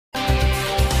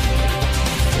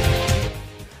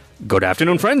Good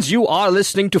afternoon, friends. You are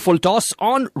listening to Full Toss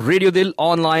on Radio Dil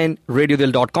online,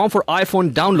 radiodil.com for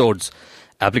iPhone downloads.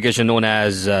 Application known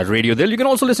as Radio Dil. You can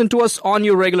also listen to us on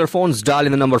your regular phones. Dial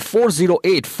in the number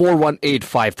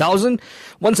 408-418-5000.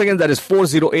 Once again, that is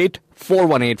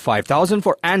 408-418-5000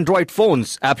 for Android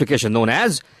phones. Application known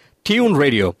as Tune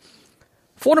Radio.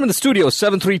 Phone number in the studio,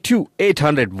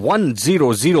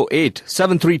 732-800-1008.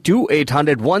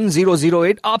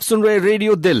 732-800-1008. Aap sun rahe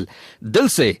Radio Dil. Dil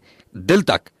se, Dil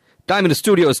tak. Time in the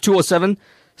studio is 2:07.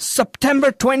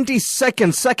 September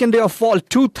 22nd, second day of fall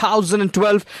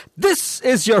 2012. This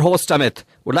is your host, Amit.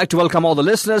 Would like to welcome all the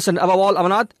listeners, and above all,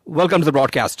 Amanat, welcome to the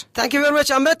broadcast. Thank you very much,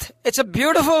 Amit. It's a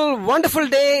beautiful, wonderful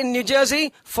day in New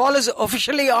Jersey. Fall is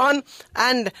officially on,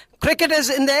 and cricket is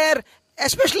in the air,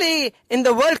 especially in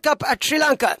the World Cup at Sri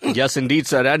Lanka. Yes, indeed,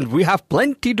 sir. And we have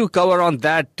plenty to cover on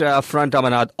that front,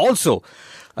 Amanat. Also,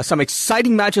 some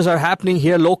exciting matches are happening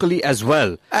here locally as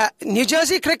well. New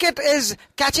Jersey cricket is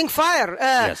catching fire.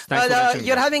 Yes, thanks for mentioning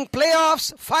you're that. having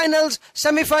playoffs, finals,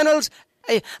 semi-finals.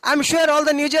 I'm sure all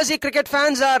the New Jersey cricket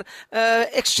fans are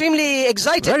extremely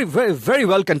excited. Very, very, very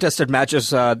well contested matches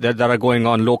that are going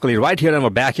on locally right here in our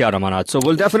backyard, Amanat. So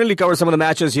we'll definitely cover some of the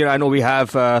matches here. I know we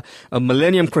have a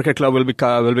Millennium Cricket Club will be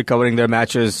covering their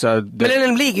matches.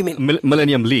 Millennium League, you mean?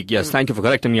 Millennium League, yes. Thank you for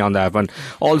correcting me on that one.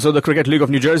 Also, the Cricket League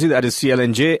of New Jersey, that is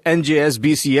CLNJ.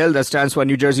 NJSBCL, that stands for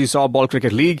New Jersey Softball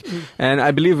Cricket League. And I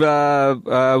believe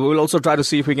we'll also try to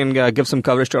see if we can give some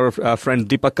coverage to our friend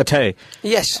Deepak Katay.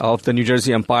 Yes. Of the New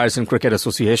Jersey Umpires and Cricket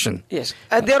Association. Yes.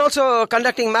 They're also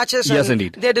conducting matches. Yes, and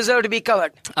indeed. They deserve to be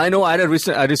covered. I know. I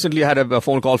recently had a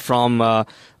phone call from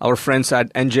our friends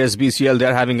at NJSBCL.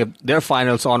 They're having their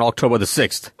finals on October the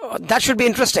 6th. That should be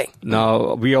interesting.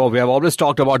 Now, we have always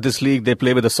talked about this league. They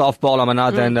play with the softball,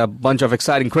 Amanat, and a bunch of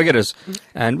exciting cricketers.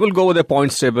 And we'll go with the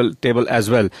points table as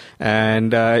well.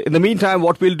 And in the meantime,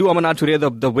 what we'll do, Amanat, today,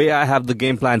 the way I have the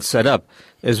game plan set up,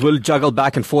 is we'll juggle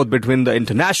back and forth between the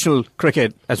international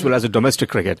cricket as well as the domestic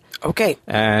cricket. Okay.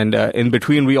 And in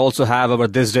between, we also have our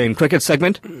This Day in Cricket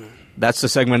segment. That's the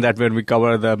segment where we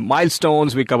cover the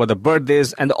milestones, we cover the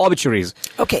birthdays, and the obituaries.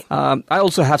 Okay. I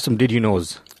also have some Did You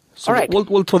Knows. So all right.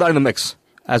 We'll throw that in the mix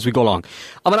as we go along.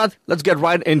 Amanat, let's get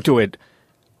right into it.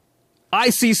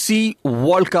 ICC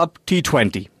World Cup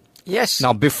T20. Yes.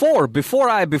 Now, before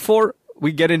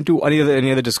we get into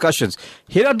any other discussions,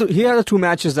 here are the two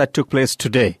matches that took place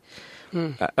today.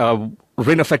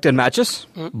 Rain-affected matches,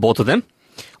 both of them.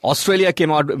 Australia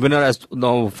came out winner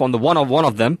from the one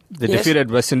of them. They defeated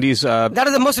West Indies. That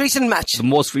is the most recent match. The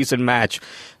most recent match.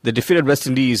 They defeated West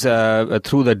Indies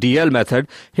through the DL method.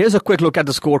 Here's a quick look at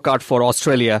the scorecard for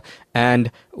Australia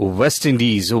and West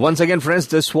Indies. Once again, friends,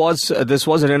 this was a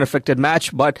rain-affected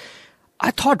match, but I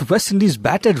thought West Indies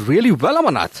batted really well,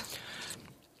 Amanat.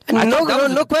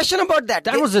 No question about that.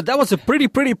 That was a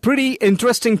pretty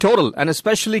interesting total, and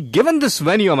especially given this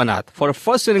venue, Amanat, for a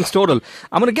first innings total.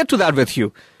 I'm going to get to that with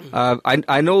you.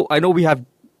 I know we have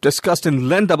discussed in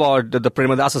length about the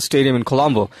Premadasa Stadium in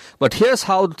Colombo, but here's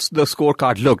how the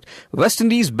scorecard looked. West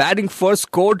Indies batting first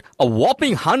scored a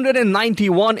whopping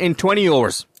 191 in 20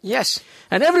 overs. Yes.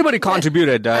 And everybody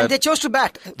contributed. And they chose to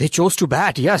bat. They chose to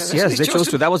bat, yes, they chose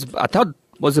to. That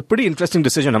was a pretty interesting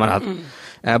decision, Amanat.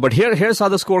 But here's how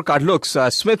the scorecard looks.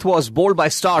 Smith was bowled by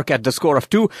Stark at the score of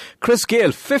 2. Chris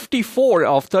Gale, 54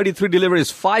 of 33 deliveries,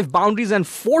 5 boundaries and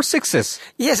 4 sixes.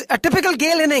 Yes, a typical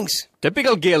Gale innings.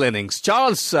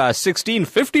 Charles, 16,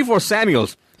 50 for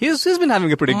Samuels. He's been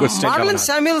having a pretty good stint. Marlon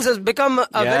Samuels has become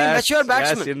a very mature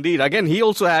batsman. Yes, indeed. Again, he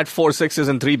also had 4 sixes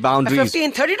and 3 boundaries.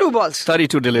 15, 32 balls.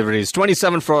 32 deliveries.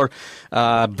 27 for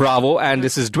Bravo, and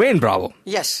this is Dwayne Bravo.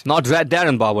 Yes. Not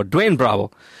Darren Bravo, Dwayne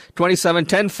Bravo. 27,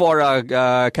 10 for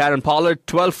Karen Pollard,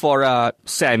 12 for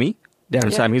Sammy.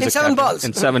 Sammy. He's in 7 balls.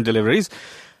 In 7 deliveries.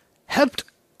 Helped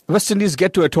West Indies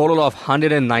get to a total of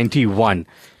 191.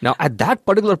 Now, at that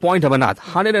particular point, Amanat,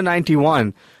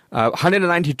 191...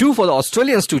 192 for the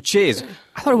Australians to chase.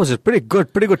 I thought it was a pretty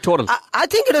good total. I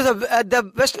think it was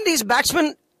the West Indies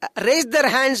batsmen raised their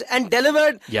hands and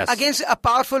delivered against a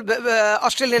powerful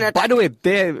Australian attack. By the way,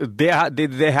 they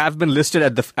have been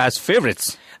listed as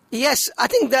favourites. Yes, I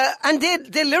think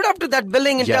they lived up to that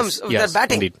billing in terms of their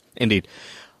batting. Indeed.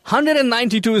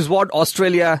 192 is what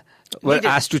Australia were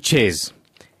asked to chase.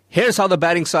 Here's how the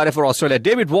batting started for Australia.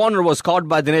 David Warner was caught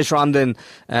by Dinesh Ramdan,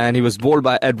 and he was bowled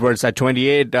by Edwards at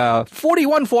 28.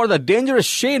 41 for the dangerous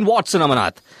Shane Watson,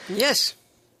 Amanat. Yes.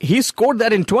 He scored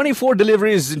that in 24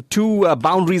 deliveries, 2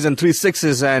 boundaries and 3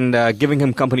 sixes, and giving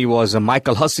him company was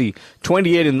Michael Hussey.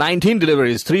 28 in 19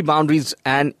 deliveries, 3 boundaries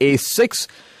and a 6.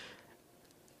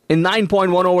 In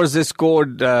 9.1 overs, they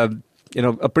scored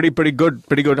a pretty good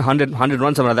 100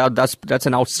 runs. That's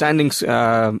an outstanding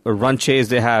run chase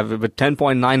they have with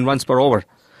 10.9 runs per over.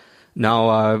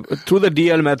 Now, through the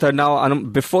DL method,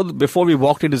 before we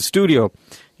walked into the studio,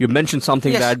 you mentioned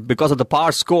something that because of the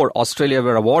power score, Australia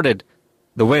were awarded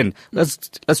the win.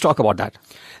 Let's talk about that.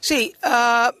 See,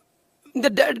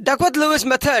 the Duckworth Lewis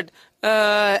method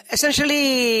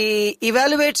essentially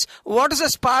evaluates what is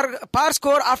the par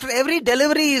score after every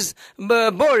delivery is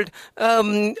bowled.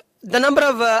 The number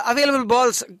of available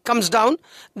balls comes down.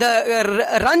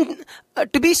 The run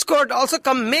to be scored also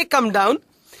may come down.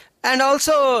 And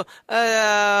also,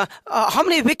 how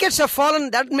many wickets have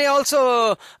fallen, that may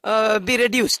also be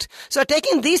reduced. So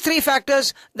taking these three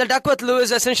factors, the Duckworth Lewis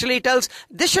essentially tells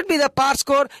this should be the par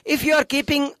score if you are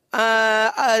keeping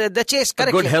the chase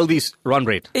correctly. A good, healthy run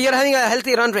rate. You're having a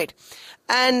healthy run rate.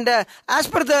 And as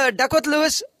per the Duckworth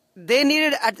Lewis, they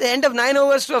needed at the end of 9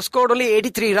 overs to have scored only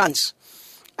 83 runs.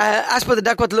 As per the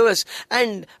Duckworth Lewis.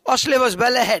 And Australia was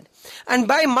well ahead. And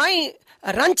by my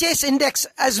run chase index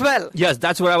as well. Yes,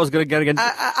 that's what I was going to get into.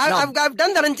 I've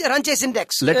done the run chase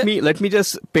index. Let me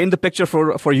just paint the picture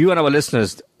for you and our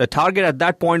listeners. The target at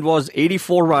that point was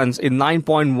 84 runs in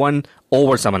 9.1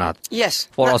 overs, Amanath. Yes.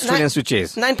 For Australians to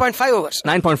chase. 9.5 overs.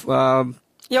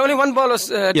 Only one ball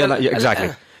was... exactly.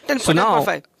 10, so now,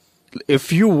 5.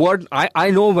 If you were...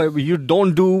 I know you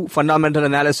don't do fundamental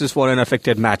analysis for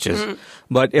unaffected matches.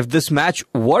 But if this match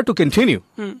were to continue,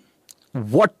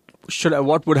 what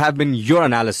would have been your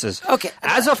analysis? Okay.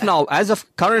 As of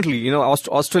currently,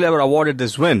 Australia were awarded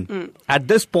this win. At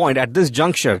this point, at this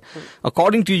juncture,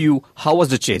 according to you, how was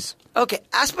the chase? Okay.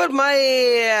 As per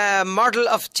my model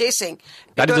of chasing...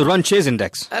 That is the run chase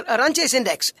index. A run chase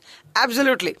index.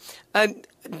 Absolutely.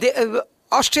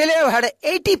 Australia had an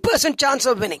 80% chance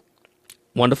of winning.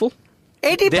 Wonderful.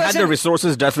 80%. They had the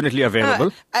resources definitely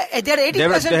available. They had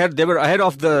 80%. They were ahead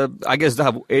of the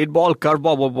 8-ball,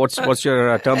 curveball. What's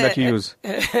your term that you use?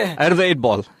 Ahead of the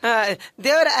 8-ball.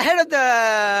 They were ahead of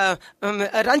the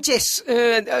run chase,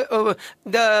 the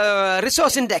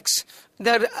resource index. They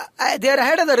are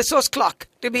ahead of the resource clock.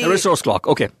 The resource clock,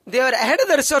 okay. They were ahead of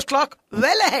the resource clock,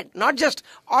 well ahead, not just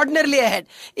ordinarily ahead.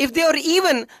 If they were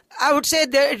even, I would say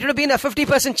it would have been a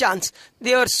 50% chance.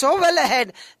 They were so well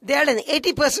ahead, they had an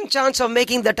 80% chance of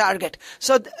making the target.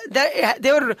 So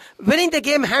they were winning the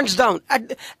game hands down.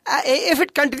 If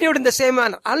it continued in the same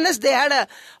manner, unless they had a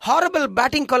horrible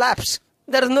batting collapse,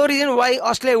 there is no reason why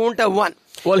Australia wouldn't have won.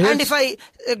 And if I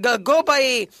go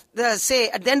by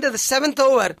at the end of the 7th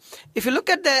over, if you look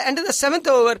at the end of the 7th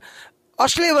over,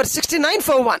 Australia were 69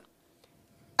 for 1.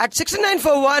 At 69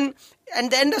 for 1,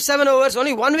 and the end of 7 overs,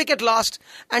 only 1 wicket lost,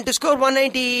 and to score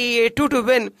 192 to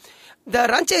win. The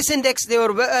run chase index, they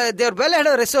were well ahead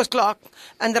of the resource clock,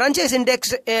 and the run chase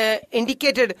index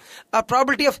indicated a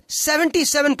probability of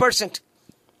 77%.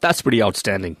 That's pretty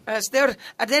outstanding. They were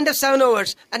at the end of 7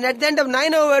 overs, and at the end of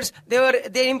 9 overs,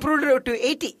 they improved it to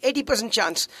 80%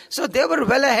 chance. So they were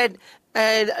well ahead.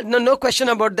 No question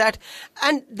about that.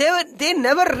 And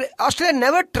Australia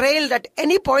never trailed at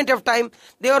any point of time.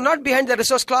 They were not behind the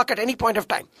resource clock at any point of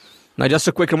time. Now, just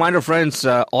a quick reminder, friends,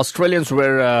 Australians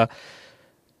were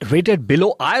rated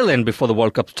below Ireland before the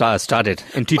World Cup started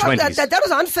in T20s. That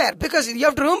was unfair, because you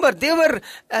have to remember they were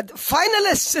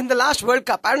finalists in the last World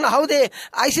Cup. I don't know how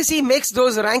ICC makes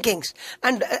those rankings.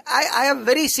 And I have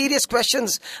very serious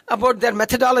questions about their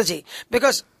methodology,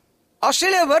 because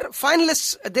Australia were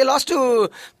finalists. They lost to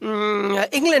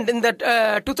England in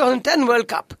the 2010 World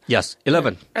Cup. Yes,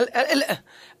 11. It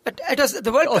was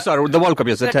the World Cup. Oh, sorry, the World Cup,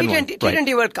 yes, the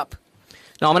T20 World Cup.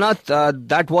 Now, Amanath,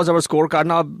 that was our scorecard.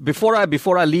 Now, before I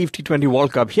leave T20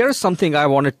 World Cup, here's something I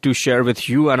wanted to share with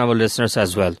you and our listeners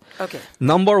as well. Okay.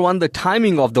 Number one, the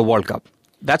timing of the World Cup.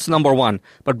 That's number one.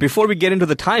 But before we get into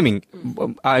the timing,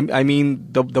 I mean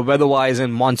the weather-wise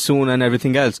and monsoon and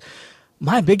everything else,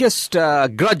 my biggest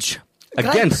grudge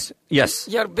against... Yes.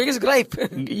 Your biggest gripe.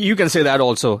 You can say that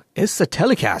also. Is the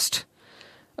telecast.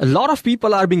 A lot of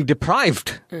people are being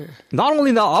deprived. Not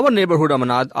only in our neighborhood,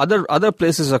 Amanath, other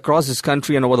places across this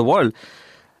country and over the world.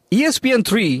 ESPN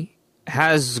 3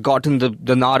 has gotten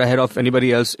the nod ahead of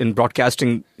anybody else in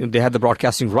broadcasting. They have the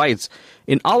broadcasting rights.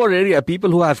 In our area,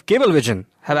 people who have cable vision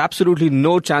have absolutely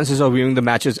no chances of viewing the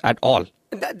matches at all.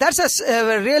 That's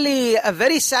really a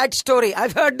very sad story.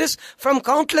 I've heard this from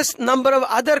countless number of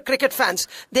other cricket fans.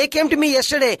 They came to me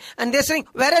yesterday and they're saying,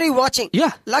 "Where are you watching?"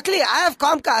 Yeah. Luckily, I have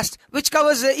Comcast, which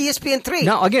covers ESPN 3.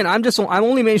 Now, again, I'm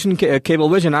only mentioning cable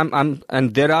vision.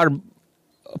 And there are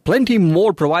plenty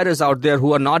more providers out there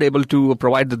who are not able to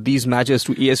provide these matches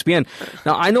to ESPN.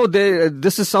 Now, I know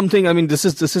this is something. I mean, this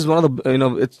is one of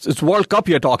the it's World Cup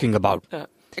you're talking about.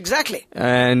 Exactly.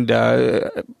 And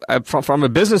from a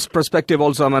business perspective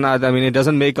also, Amanat, I mean, it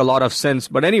doesn't make a lot of sense.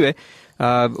 But anyway,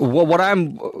 what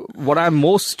I'm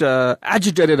most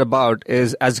agitated about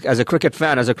is, as a cricket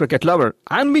fan, as a cricket lover,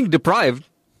 I'm being deprived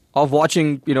of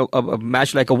watching, a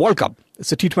match like a World Cup.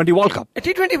 It's a T20 World Cup. A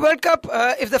T20 World Cup,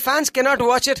 if the fans cannot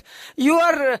watch it, you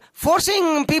are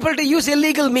forcing people to use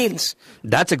illegal means.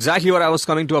 That's exactly what I was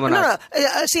coming to, Amanat.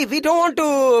 No. See, we don't want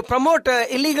to promote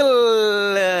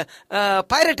illegal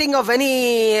pirating of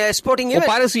any sporting event. Or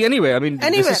piracy anyway. I mean,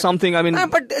 this is something,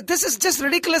 but this is just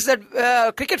ridiculous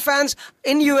that cricket fans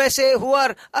in USA, who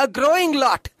are a growing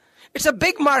lot, it's a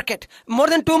big market. More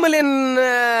than 2 million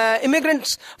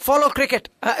immigrants follow cricket,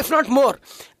 if not more.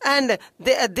 And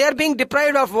they're being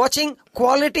deprived of watching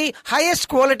highest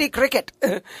quality cricket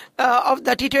of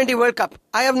the T20 World Cup.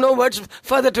 I have no words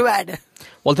further to add.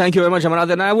 Well, thank you very much, Amanath.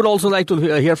 And I would also like to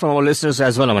hear from our listeners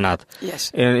as well, Amanath.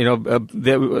 Yes. And,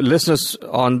 the listeners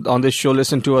on this show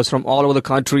listen to us from all over the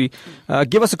country.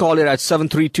 Give us a call here at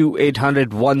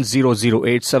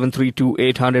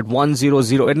 732-800-1008,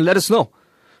 732-800-1008, and let us know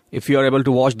if you are able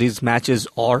to watch these matches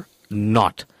or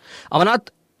not. Amanath,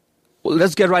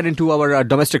 let's get right into our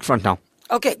domestic front now.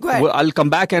 Okay, go ahead. I'll come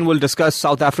back and we'll discuss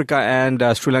South Africa and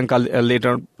Sri Lanka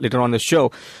later on the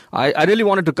show. I really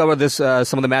wanted to cover this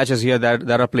some of the matches here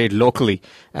that are played locally.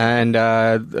 And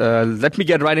let me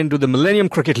get right into the Millennium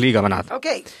Cricket League, Amanath.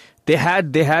 Okay. They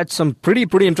had some pretty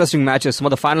interesting matches. Some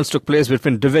of the finals took place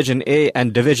between Division A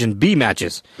and Division B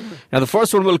matches. Now, the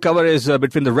first one we'll cover is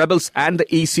between the Rebels and the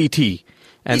ECT.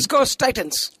 And East Coast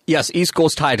Titans. Yes, East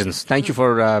Coast Titans. Thank you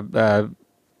for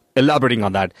elaborating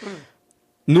on that.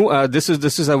 No, this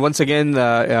is once again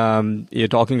you're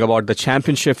talking about the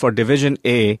championship for Division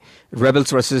A,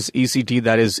 Rebels versus ECT.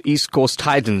 That is East Coast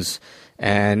Titans,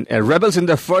 and Rebels in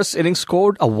their first innings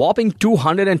scored a whopping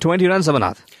 220 runs,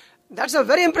 Amanath. That's a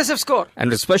very impressive score.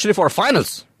 And especially for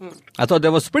finals. I thought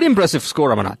that was a pretty impressive score,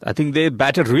 Amanath. I think they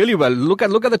batted really well. Look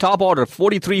at the top order.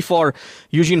 43 for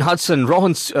Eugene Hudson.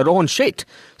 Rohan Sheth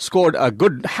scored a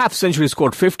good half century,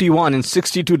 scored 51 in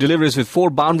 62 deliveries with 4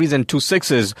 boundaries and 2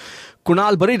 sixes.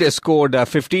 Kunal Baride scored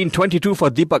 15, 22 for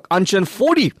Deepak Anchan,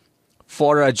 40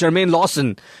 for Jermaine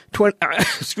Lawson, 20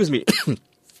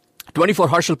 for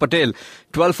Harshal Patel,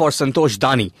 12 for Santosh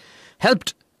Dani.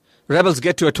 Helped Rebels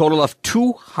get to a total of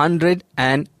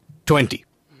 220.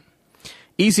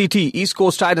 ECT, East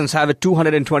Coast Titans, have it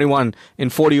 221 in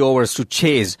 40 overs to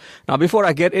chase. Now, before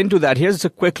I get into that, here's a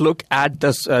quick look at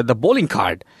the bowling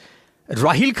card.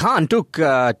 Raheel Khan took,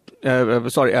 Adnan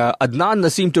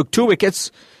Naseem took 2 wickets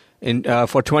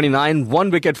for 29, 1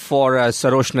 wicket for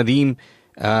Sarosh Nadeem.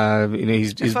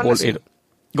 He's bowled 8.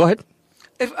 Go ahead.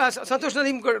 Santosh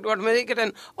Nadeem got 1 wicket,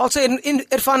 and also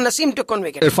Irfan Naseem took 1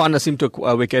 wicket. Irfan Naseem took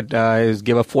a wicket. He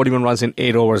gave up 41 runs in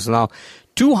 8 overs. Now,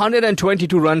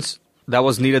 222 runs. That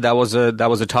was needed. That was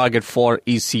a target for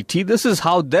ECT. This is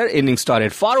how their innings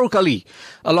started. Farooq Ali,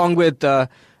 along with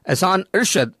Ahsan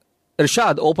Irshad,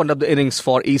 opened up the innings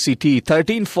for ECT.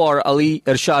 13 for Ali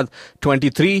Irshad,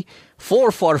 23.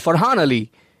 4 for Farhan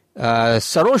Ali.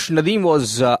 Sarosh Nadeem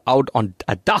was out on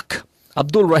a duck.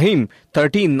 Abdul Rahim,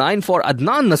 13, 9 for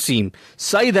Adnan Naseem.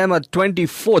 Saeed Ahmed,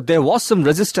 24. There was some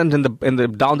resistance in the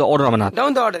down the order, Amanath.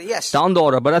 Down the order, yes. Down the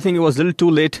order, but I think it was a little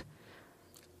too late.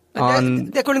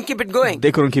 They couldn't keep it going.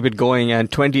 They couldn't keep it going,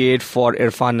 and 28 for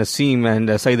Irfan Naseem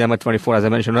and Saeed Ahmed, 24, as I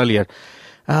mentioned earlier.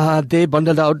 They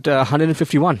bundled out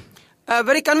 151. A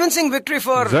very convincing victory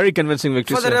for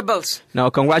the Rebels. Now,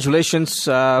 congratulations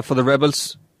for the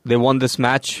Rebels. They won this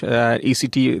match.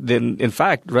 ECT, in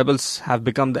fact, Rebels have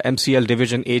become the MCL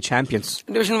Division A champions.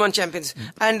 Division 1 champions.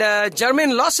 And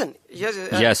Jermaine Lawson.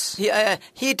 Yes.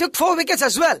 He took 4 wickets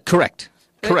as well. Correct.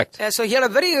 So he had a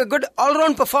very good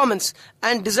all-round performance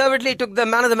and deservedly took the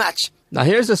man of the match. Now,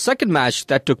 here's the second match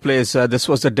that took place. This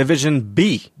was the Division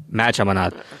B match,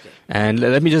 Amanath. Okay. And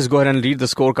let me just go ahead and read the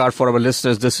scorecard for our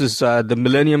listeners. This is the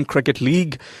Millennium Cricket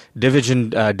League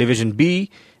Division B.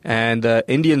 And the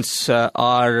Indians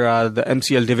are the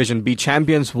MCL Division B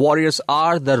champions. Warriors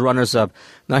are the runners-up.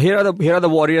 Now, here are the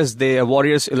Warriors. The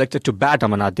Warriors elected to bat,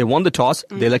 Amanath. They won the toss.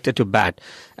 They elected to bat.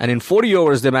 And in 40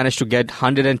 overs, they managed to get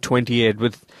 128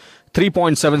 with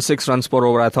 3.76 runs per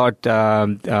over. I thought,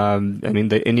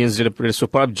 the Indians did a pretty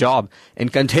superb job in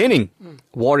containing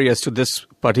Warriors to this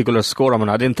particular score,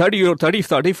 Amanath. In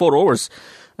 34 overs,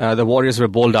 the Warriors were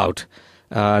bowled out.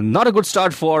 Not a good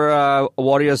start for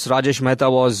Warriors. Rajesh Mehta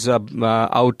was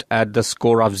out at the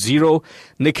score of 0.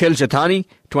 Nikhil Jethani,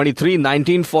 23,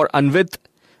 19 for Anvit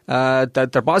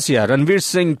Tarpasia, Ranveer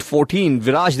Singh 14,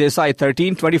 Viraj Desai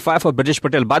 13, 25 for British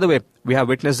Patel. By the way, we have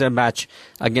witnessed their match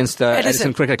against the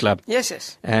Edison Cricket Club.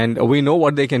 Yes. And we know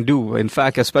what they can do. In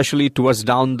fact, especially towards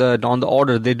down the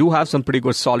order, they do have some pretty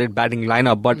good solid batting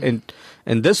lineup. But in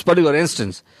this particular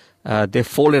instance, they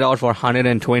folded out for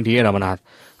 128, Amanath.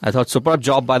 I thought superb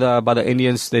job by the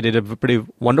Indians. They did a pretty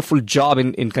wonderful job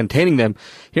in containing them.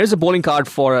 Here's a bowling card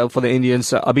for the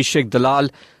Indians. Abhishek Dalal,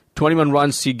 21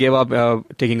 runs. He gave up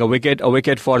taking a wicket. A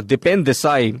wicket for Dipen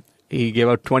Desai. He gave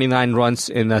up 29 runs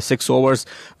in 6 overs.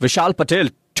 Vishal Patel,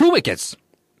 2 wickets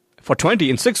for 20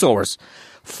 in 6 overs.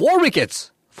 4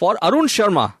 wickets for Arun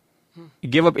Sharma. He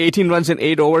gave up 18 runs in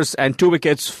 8 overs and 2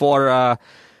 wickets for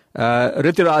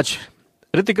Kartik Raj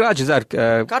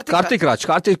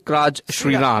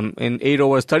Sriram in 8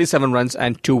 overs, 37 runs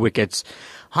and 2 wickets.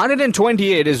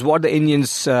 128 is what the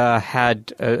Indians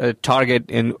had a target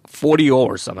in 40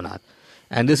 overs, Amanath.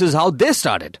 And this is how they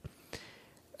started.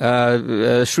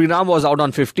 Sriram was out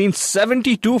on 15,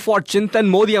 72 for Chintan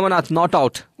Modi, Amanath, not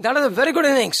out. That is a very good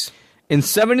innings. In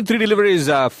 73 deliveries,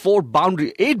 8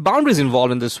 boundaries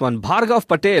involved in this one. Bhargav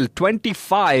Patel,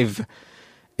 25.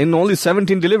 In only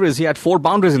 17 deliveries, he had 4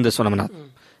 boundaries in this one, Amanath.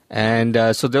 And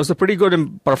so there was a pretty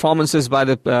good performances by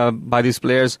these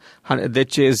players. They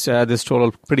chased this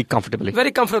total pretty comfortably.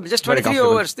 Very comfortable. Just 23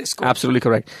 overs they scored. Absolutely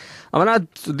correct. Amanath,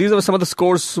 these are some of the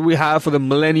scores we have for the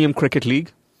Millennium Cricket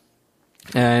League.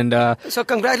 And so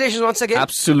congratulations once again.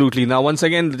 Absolutely. Now, once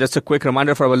again, just a quick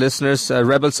reminder for our listeners.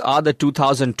 Rebels are the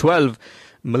 2012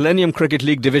 Millennium Cricket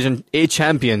League Division A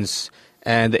champions.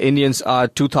 And the Indians are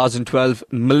 2012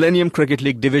 Millennium Cricket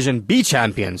League Division B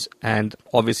champions. And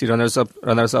obviously runners-up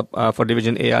for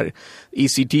Division A are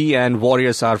ECT, and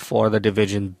Warriors are for the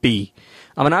Division B.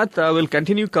 Amanath, we'll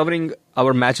continue covering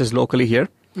our matches locally here.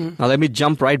 Now let me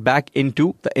jump right back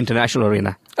into the international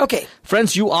arena. Okay.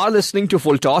 Friends, you are listening to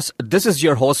Full Toss. This is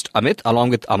your host Amit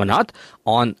along with Amanath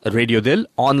on Radio Dil,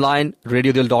 online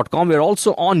radiodil.com. We're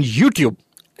also on YouTube.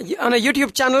 On a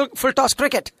YouTube channel, Full Toss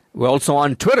Cricket. We're also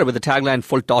on Twitter with the tagline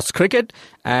Full Toss Cricket.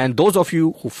 And those of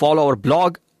you who follow our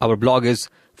blog is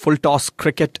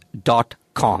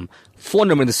fulltosscricket.com. Phone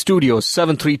number in the studio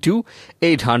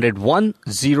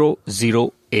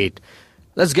 732-800-1008.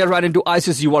 Let's get right into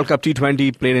ICC World Cup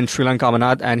T20 played in Sri Lanka,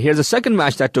 Amanath. And here's the second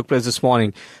match that took place this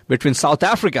morning between South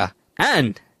Africa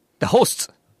and the hosts,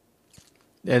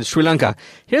 Sri Lanka.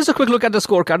 Here's a quick look at the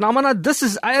scorecard. Now,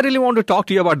 Amanath, I really want to talk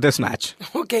to you about this match.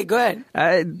 Okay, go ahead.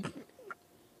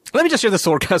 Let me just share the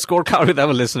scorecard with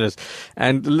our listeners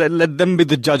and let them be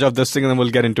the judge of this thing, and then we'll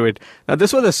get into it. Now,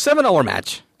 this was a 7-over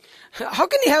match. How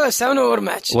can you have a 7-over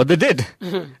match? What they did.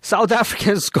 South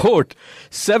Africans scored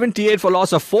 78 for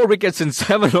loss of 4 wickets in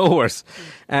 7 overs.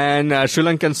 And Sri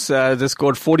Lankans, they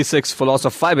scored 46 for loss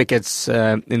of 5 wickets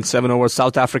in 7 overs.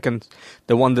 South Africans,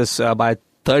 they won this by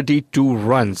 32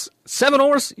 runs. 7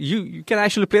 overs, you can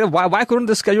actually play. Why couldn't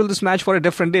they schedule this match for a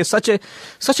different day? Such a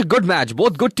good match.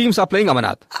 Both good teams are playing,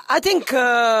 Amanath. I think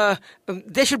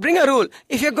they should bring a rule.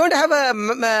 If you're going to have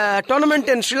a tournament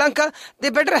in Sri Lanka,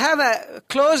 they better have a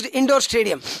closed indoor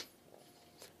stadium.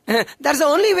 That's the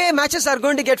only way matches are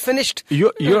going to get finished.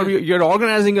 You're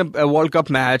organizing a World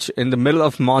Cup match in the middle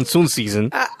of monsoon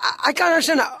season. I can't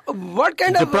understand what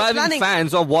kind of planning. Depriving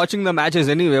fans of watching the matches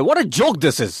anyway. What a joke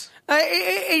this is.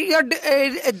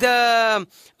 The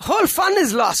whole fun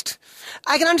is lost.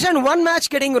 I can understand one match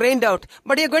getting rained out,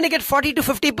 but you're going to get 40 to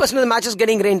 50% of the matches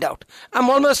getting rained out. I'm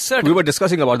almost certain. We were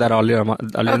discussing about that earlier in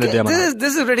the day.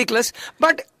 This is ridiculous.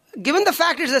 But given the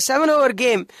fact it's a 7-over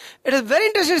game, it is very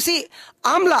interesting to see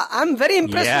Amla. I'm very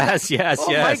impressed. Yes.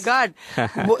 My God.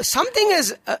 Something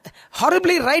is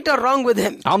horribly right or wrong with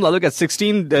him. Amla, look at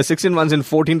 16 runs in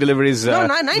 14 deliveries. No,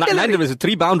 9 deliveries,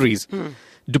 3 boundaries.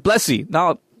 Duplessis.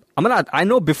 Now, Amanath, I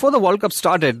know before the World Cup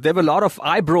started, there were a lot of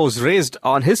eyebrows raised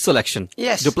on his selection.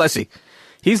 Yes. Duplessis.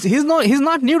 He's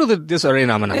not new to this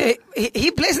arena, Amanath.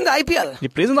 He plays in the IPL. He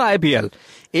plays in the IPL.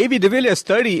 A.B. de Villiers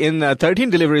 30 in 13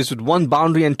 deliveries with 1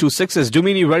 boundary and 2 sixes.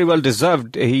 Dumini very well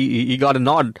deserved. He got a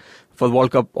nod for the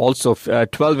World Cup also.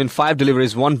 12 in 5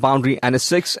 deliveries, 1 boundary and a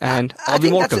 6. And I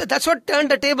think that's what turned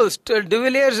the tables. De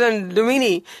Villiers and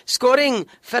Dumini scoring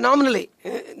phenomenally.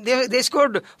 They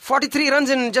scored 43 runs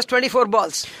in just 24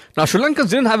 balls. Now, Sri Lankans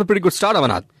didn't have a pretty good start,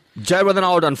 Amanath. Jayawardene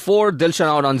out on 4, Dilshan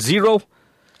out on 0.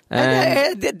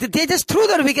 And they just threw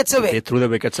their wickets away. They threw the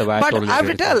wickets away. But I have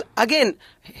to tell, again,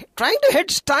 trying to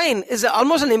hit Stein is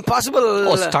almost an impossible...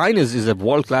 Oh, Stein is a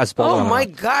world-class bowler. Oh, my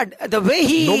God. The way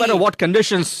he... No matter what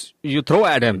conditions you throw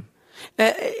at him.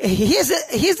 He's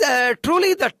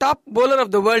truly the top bowler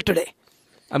of the world today.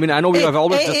 I mean, I know we have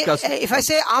always discussed. If I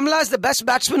say Amla is the best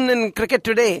batsman in cricket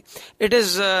today, it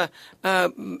is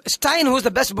Stein who's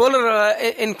the best bowler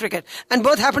in cricket. And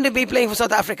both happen to be playing for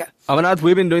South Africa. Amarnath,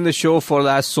 we've been doing the show for the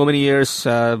last so many years.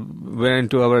 We're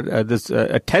into our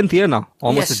 10th year now,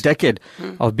 almost a decade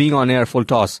of being on air full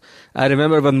toss. I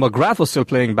remember when McGrath was still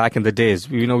playing back in the days.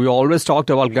 We always talked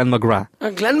about Glenn McGrath.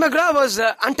 Glenn McGrath was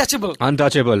untouchable.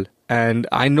 Untouchable. And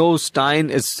I know Stein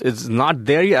is not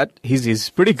there yet. He's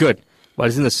pretty good. But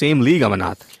he's in the same league,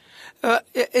 Amarnath.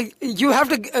 You have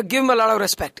to give him a lot of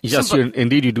respect. Yes,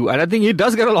 indeed you do. And I think he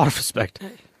does get a lot of respect.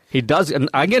 He does. And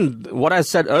again, what I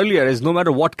said earlier is no matter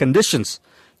what conditions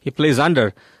he plays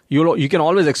under, you can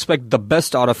always expect the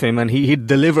best out of him, and he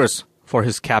delivers for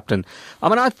his captain.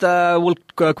 Amarnath, we'll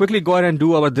quickly go ahead and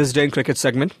do our This Day in Cricket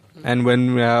segment. And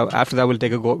when after that, we'll go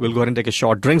ahead and take a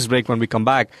short drinks break. When we come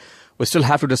back, we still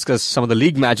have to discuss some of the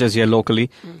league matches here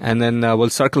locally, and then we'll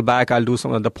circle back. I'll do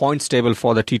some of the points table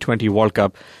for the T20 World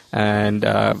Cup, and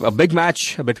a big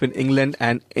match between England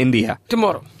and India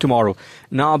tomorrow.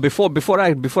 Now, before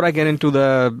I get into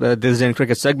the This Day in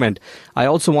Cricket segment, I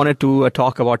also wanted to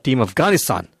talk about Team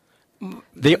Afghanistan.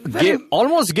 They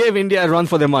almost gave India a run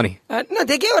for their money. No,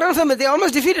 they gave a run for money. They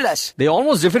almost defeated us. They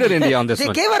almost defeated India on this one.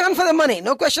 They gave a run for the money.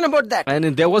 No question about that.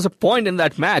 And there was a point in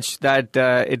that match that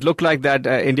it looked like that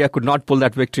India could not pull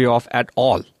that victory off at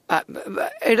all.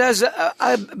 It was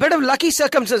a bit of lucky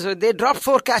circumstances. They dropped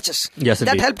 4 catches. Yes,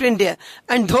 that helped India.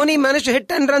 And Dhoni managed to hit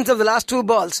 10 runs of the last 2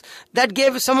 balls. That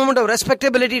gave some amount of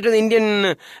respectability to the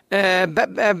Indian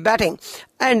batting.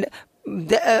 And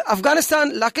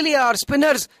Afghanistan, luckily our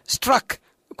spinners struck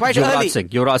quite early.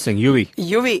 Yuvraj Singh,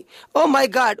 UV. Oh my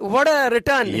God, what a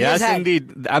return he has had.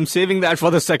 Indeed. I'm saving that for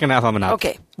the second half, Amarnath.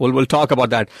 Okay. We'll talk about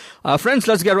that. Friends,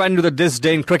 let's get right into the This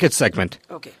Day in Cricket segment.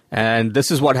 Okay. And this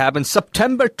is what happened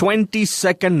September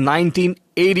 22nd,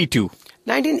 1982.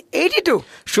 1982?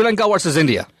 Sri Lanka versus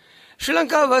India. Sri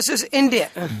Lanka versus India.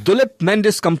 Dulip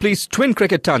Mendis completes twin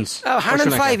cricket tons.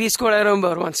 105 he scored, I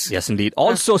remember once. Yes, indeed.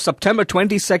 Also, September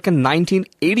 22nd,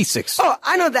 1986. Oh,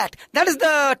 I know that. That is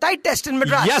the tight test in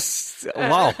Madras. Yes.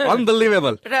 Wow.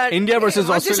 Unbelievable. India versus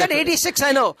Australia. Once you said 86,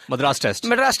 I know. Madras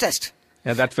test.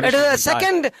 Yeah, that finished. It is a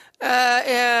second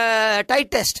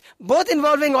tight test, both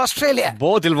involving Australia.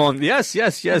 Both involving, yes.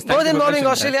 Both involving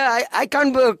Australia. I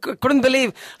couldn't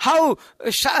believe how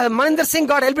Maninder Singh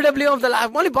got LBW of the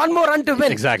last. Only one more run to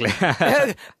win. Exactly.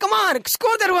 Come on,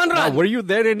 score that one run. Now, were you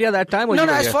there in India that time? Or No,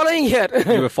 I was following here.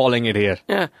 You were following it here.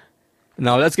 Yeah.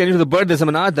 Now, let's get into the birthdays,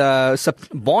 Amarnath.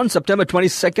 Born September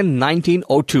 22nd,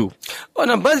 1902. Oh,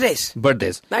 no, birthdays.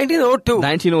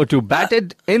 1902.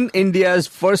 Batted in India's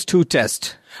first 2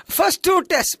 tests. First 2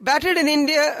 tests. Batted in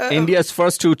India. India's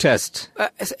first 2 tests.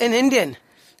 In Indian.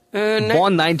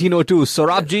 Born 1902,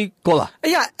 Sorabji Kola.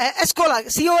 Yeah, S. Kola,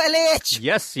 C-O-L-A-H.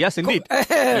 Yes, indeed.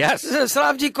 Yes.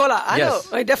 Sorabji Kola, I know,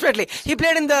 definitely. He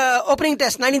played in the opening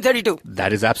test, 1932.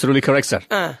 That is absolutely correct, sir.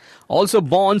 Also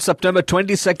born September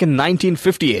 22nd,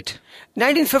 1958.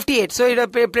 1958, so he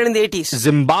played in the 80s.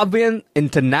 Zimbabwean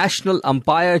international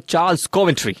umpire Charles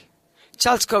Coventry.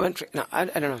 No, I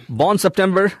don't know. Born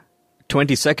September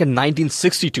 22nd,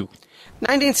 1962.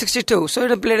 1962, so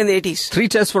he played in the 80s. 3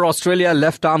 tests for Australia,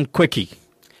 left arm quickie.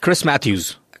 Chris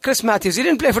Matthews. He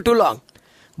didn't play for too long.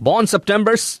 Born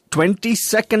September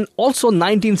 22nd, also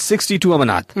 1962,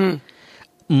 Amarnath.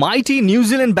 Mighty New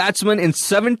Zealand batsman in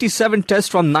 77 tests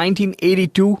from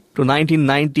 1982 to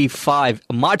 1995,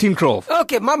 Martin Crowe.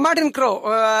 Okay, Martin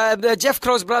Crowe, Jeff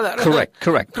Crowe's brother. Correct.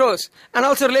 Crowe's. And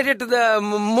also related to the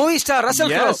movie star Russell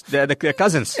Crowe. Yes, they're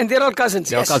cousins. And they're all cousins,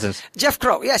 cousins. Jeff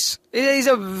Crowe, yes. He's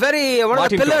a one of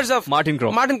the pillars of... Martin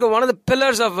Crowe, one of the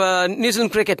pillars of New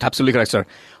Zealand cricket. Absolutely correct, sir.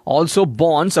 Also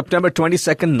born September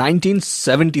 22nd,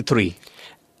 1973.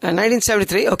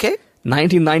 1973, okay.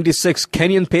 1996,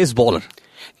 Kenyan pace bowler.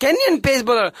 Kenyan pace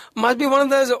bowler must be one of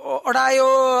those Odayo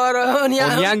or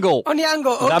Onyango.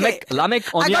 Okay. Lamek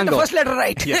Onyango. I got the first letter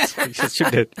right. Yes, you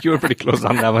did. You were pretty close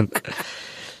on that one.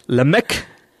 Lamek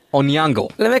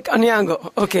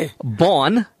Onyango. Okay.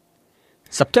 Born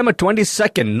September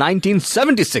 22nd,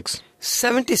 1976.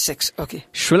 76, okay.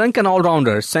 Sri Lankan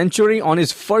all-rounder, century on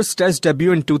his first test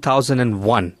debut in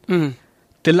 2001.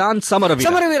 Tilan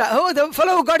Samaravira. The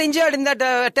fellow who got injured in that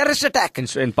terrorist attack.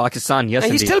 In Pakistan, yes,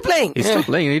 and he's still playing. He's still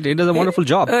playing. He does a wonderful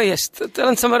job. Yes,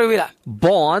 Tilan Samaravira.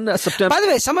 Born September... By the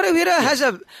way, Samaravira has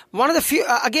one of the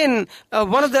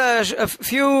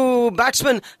few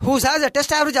batsmen who has a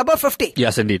test average above 50.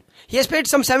 Yes, indeed. He has played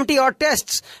some 70-odd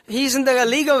tests. He's in the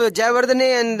league of Jayawardene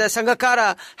and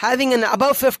Sangakkara, having an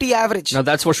above 50 average. Now,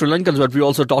 that's for Sri Lankans, but we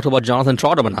also talked about Jonathan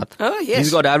Trotter, Amarnath. Oh, yes.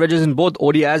 He's got averages in both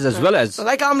ODIs as well as...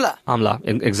 Like Amla.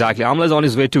 exactly. Amla is on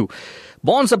his way too.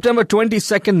 Born September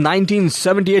 22nd,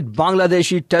 1978,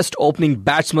 Bangladeshi test opening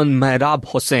batsman Mehrab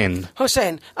Hossain.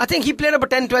 I think he played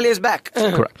about 10, 12 years back.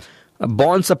 Correct.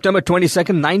 Born September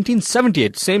 22nd,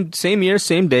 1978, same year,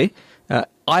 same day,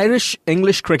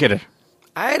 Irish-English cricketer.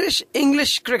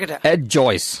 Irish-English cricketer. Ed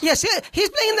Joyce. Yes, he's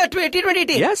playing in the T20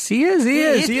 team. Yes, he is.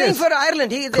 He's playing for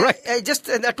Ireland. Correct. Just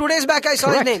 2 days back, I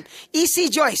saw his name. E.C.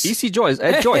 Joyce. E.C. Joyce,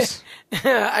 Ed Joyce.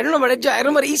 I don't know about Ed Joyce. I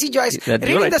remember E.C. Joyce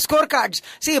reading the scorecards.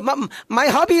 See, my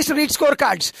hobby is to read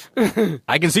scorecards.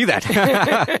 I can see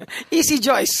that. E.C.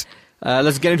 Joyce.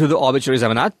 Let's get into the obituaries,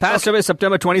 Amanat. Passed away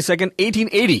September 22nd,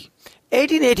 1880.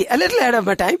 1880. A little ahead of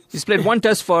my time. He's played one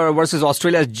test versus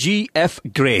Australia's G.F.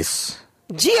 Grace.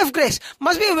 G.F. Grace.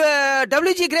 Must be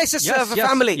W.G. Grace's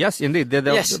family. Yes, indeed. They're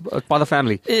part of the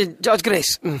family. George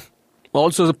Grace.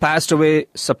 Also passed away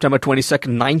September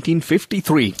 22nd,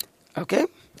 1953. Okay.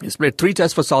 He's played 3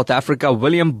 tests for South Africa.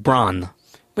 William Brown.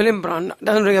 William Brown.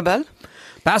 Doesn't ring a bell.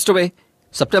 Passed away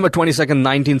September 22nd,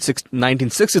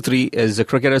 1963 is a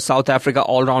cricketer, South Africa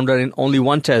all-rounder in only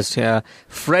one test.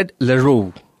 Fred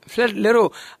Leroux. Fred Leroux.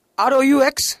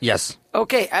 R-O-U-X? Yes.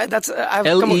 Okay, that's...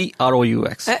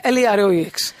 L-E-R-O-U-X.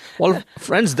 L-E-R-O-U-X. Well,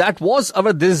 friends, that was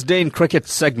our This Day in Cricket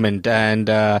segment. And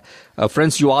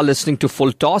friends, you are listening to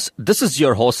Full Toss. This is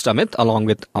your host, Amit, along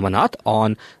with Amanat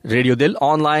on Radio Dil,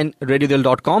 online,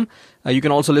 radiodil.com. You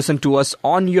can also listen to us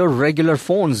on your regular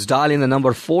phones. Dial in the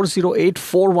number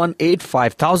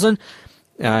 408-418-5000.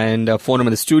 And phone number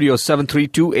in the studio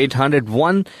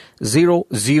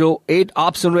 732-800-1008.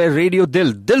 Aap sun rahe Radio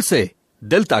Dil, Dil se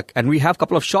Dil tak. And we have a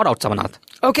couple of shout-outs, Amanat.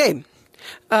 Okay.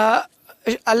 I'd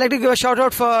like to give a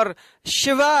shout-out for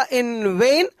Shiva in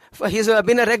Wayne. He's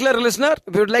been a regular listener.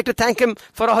 We would like to thank him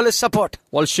for all his support.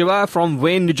 Well, Shiva from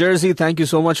Wayne, New Jersey, thank you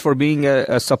so much for being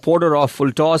a supporter of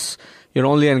Full Toss. You're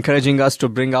only encouraging us to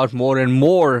bring out more and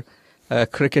more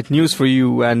cricket news for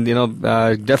you, and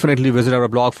definitely visit our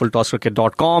blog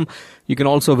fulltosscricket.com. You can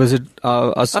also visit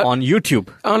us on YouTube,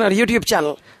 on our YouTube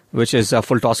channel, which is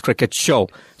Full Toss Cricket Show.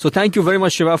 So thank you very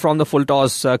much, Shiva, from the Full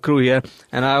Toss crew here.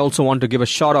 And I also want to give a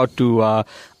shout out to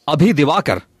Abhi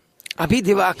Divakar. Abhi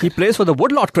Divakar. He plays for the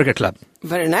Woodlot Cricket Club.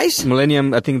 Very nice.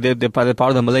 Millennium. I think they're part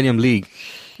of the Millennium League,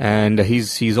 and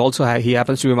he also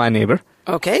happens to be my neighbor.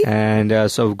 Okay.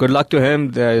 And so good luck to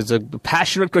him. He's a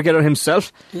passionate cricketer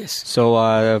himself. Yes. So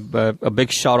a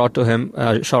big shout out to him.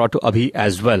 Shout out to Abhi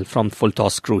as well from Full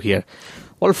Toss crew here.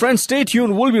 Well, friends, stay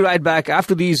tuned. We'll be right back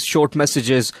after these short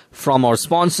messages from our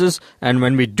sponsors. And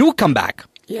when we do come back,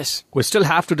 yes, we still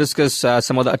have to discuss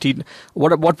some of the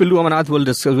what we'll do, Amanat.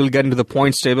 We'll get into the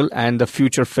points table and the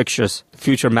future fixtures,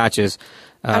 future matches.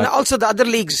 And also the other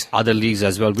leagues. Other leagues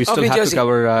as well. We still have to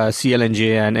cover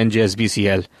CLNJ and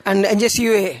NJSBCL. And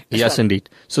NJCUA. Yes, indeed.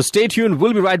 So stay tuned.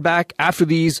 We'll be right back after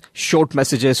these short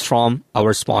messages from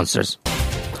our sponsors.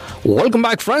 Welcome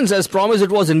back, friends. As promised,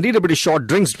 it was indeed a pretty short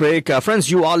drinks break.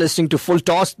 Friends, you are listening to Full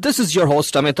Toss. This is your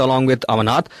host, Amit, along with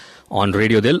Amanat on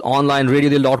Radio Dil, online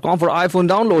radiodil.com for iPhone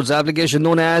downloads, application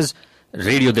known as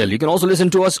Radio Dil. You can also listen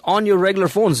to us on your regular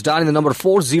phones, dialing the number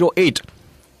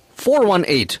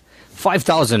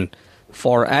 408-418-5000.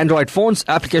 For Android phones,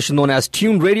 application known as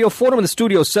Tune Radio. Phone in the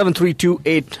studio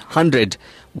 732-800-1008.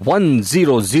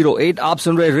 Aap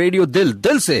sun rahe Radio Dil,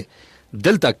 Dil se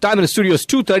Dil tak. Time in the studio is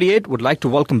 2:38. Would like to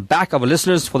welcome back our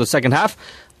listeners for the second half.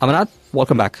 Amanat,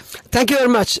 welcome back. Thank you very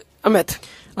much, Amit.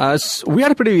 We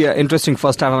had a pretty interesting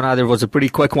first half, Amanat. It was a pretty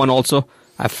quick one also.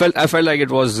 I felt like it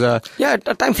was...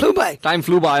 time flew by. Time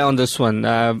flew by on this one.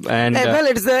 Well,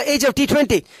 it's the age of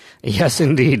T20. Yes,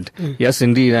 indeed. Yes,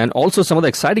 indeed. And also some of the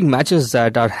exciting matches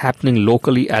that are happening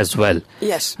locally as well.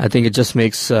 Yes. I think it just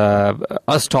makes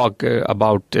us talk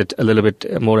about it a little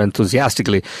bit more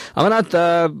enthusiastically.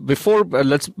 Amanat,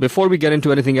 before we get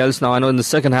into anything else, now I know in the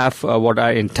second half what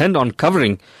I intend on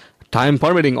covering, time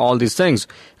permitting all these things,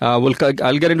 I'll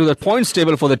get into the points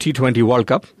table for the T20 World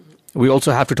Cup. We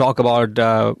also have to talk about,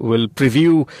 we'll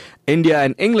preview India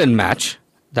and England match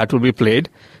that will be played.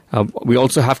 We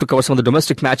also have to cover some of the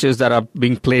domestic matches that are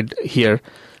being played here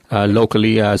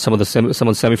locally, some of the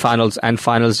semi-finals and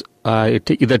finals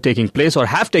either taking place or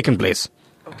have taken place.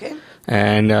 Okay.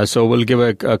 And so we'll give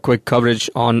a quick coverage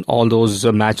on all those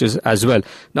matches as well.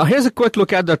 Now here's a quick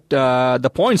look at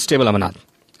the points table, Amanat.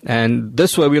 And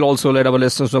this way we'll also let our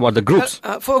listeners know about the groups.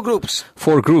 4 groups.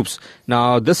 4 groups.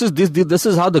 Now this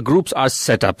is how the groups are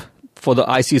set up for the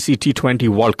ICC T20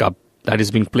 World Cup that is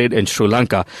being played in Sri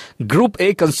Lanka. Group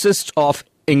A consists of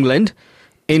England,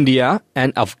 India,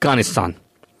 and Afghanistan.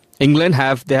 England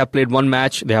have played one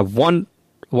match. They have won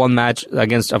one match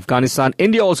against Afghanistan.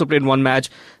 India also played one match.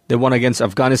 They won against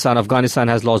Afghanistan. Afghanistan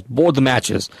has lost both the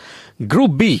matches.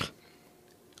 Group B.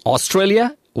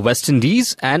 Australia, West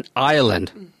Indies, and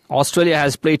Ireland. Australia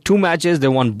has played 2 matches. They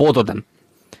won both of them.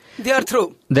 They are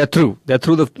through. They're through. They're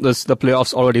through the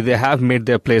playoffs already. They have made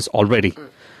their place already.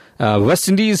 West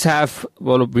Indies have,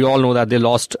 well, we all know that they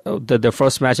lost their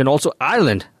first match, and also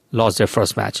Ireland lost their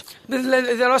first match.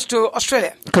 They lost to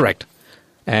Australia. Correct.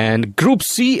 And Group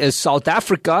C is South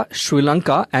Africa, Sri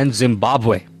Lanka, and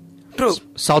Zimbabwe. True.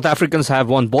 South Africans have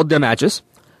won both their matches.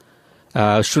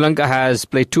 Sri Lanka has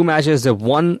played 2 matches. They've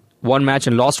won 1 match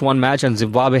and lost 1 match, and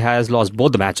Zimbabwe has lost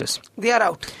both the matches. They are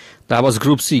out. That was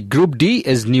Group C. Group D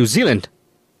is New Zealand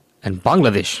and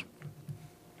Bangladesh.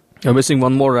 You're missing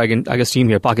one more, I guess, team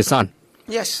here, Pakistan.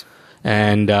 Yes.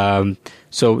 And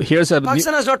so here's a...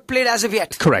 Pakistan has not played as of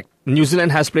yet. Correct. New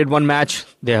Zealand has played 1 match.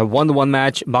 They have won the 1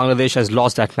 match. Bangladesh has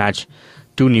lost that match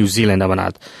to New Zealand,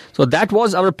 Amanat. So that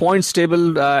was our points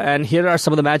table. And here are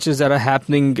some of the matches that are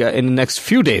happening in the next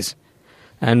few days.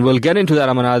 And we'll get into that,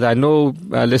 Amanat. I know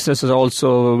listeners are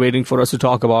also waiting for us to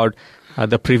talk about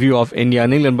the preview of India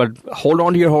and England. But hold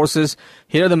on to your horses.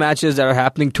 Here are the matches that are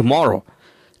happening tomorrow.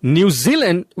 New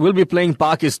Zealand will be playing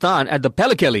Pakistan at the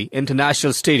Pellekele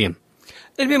International Stadium.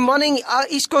 It'll be morning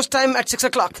East Coast time at 6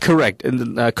 o'clock. Correct.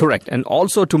 Correct. And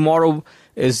also tomorrow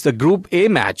is the Group A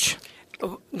match.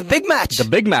 The big match. The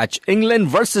big match. England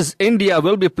versus India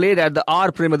will be played at the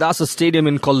R. Premadasa Stadium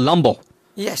in Colombo.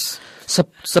 Yes.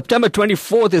 September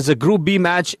 24th is the Group B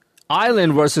match.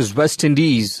 Ireland versus West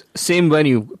Indies. Same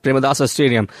venue, Premadasa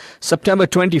Stadium. September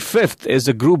 25th is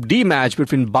the Group D match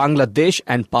between Bangladesh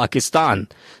and Pakistan.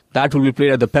 That will be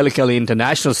played at the Pellekele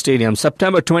International Stadium.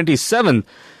 September 27th.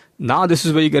 Now this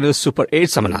is where you get a Super 8,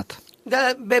 Samanath.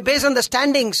 Based on the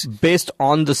standings. Based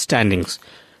on the standings.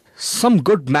 Some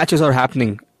good matches are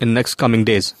happening in next coming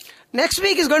days. Next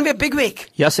week is going to be a big week.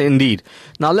 Yes, indeed.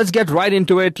 Now let's get right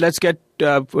into it. Let's get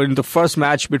in the first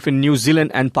match between New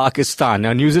Zealand and Pakistan.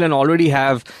 Now New Zealand already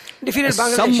have defeated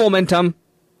some momentum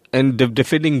in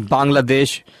defeating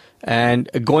Bangladesh and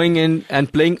going in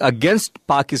and playing against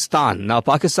Pakistan. Now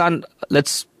Pakistan,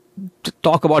 let's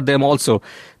talk about them also.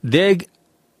 They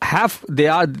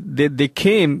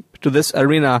came to this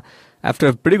arena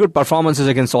after pretty good performances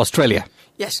against Australia.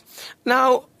 Yes.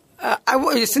 Now,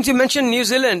 since you mentioned New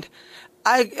Zealand,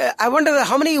 I wonder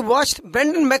how many watched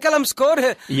Brendan McCullum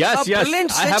score. Yes.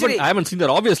 Brilliant century. I haven't seen that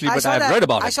obviously, but I've read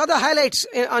about it. I saw the highlights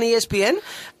on ESPN.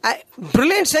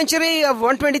 Brilliant century of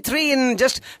 123 in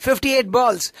just 58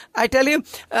 balls. I tell you,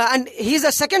 and he's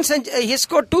the second. He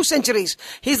scored 2 centuries.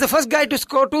 He's the first guy to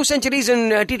score 2 centuries in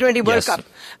T20 World Cup,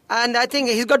 and I think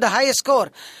he's got the highest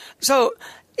score. So,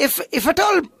 if at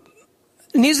all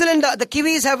New Zealand, the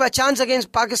Kiwis have a chance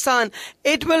against Pakistan,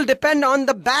 it will depend on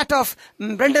the bat of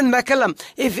Brendan McCullum.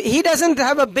 If he doesn't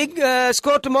have a big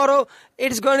score tomorrow,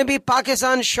 it's going to be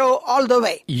Pakistan show all the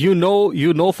way. You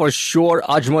know for sure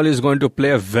Ajmal is going to play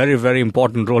a very, very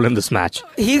important role in this match.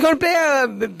 He's going to play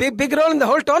a big role in the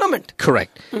whole tournament.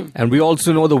 Correct. And we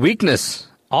also know the weakness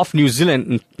of New Zealand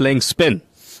in playing spin.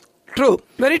 True,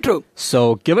 very true.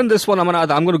 So, given this one,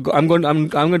 Amanat, I'm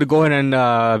going to go ahead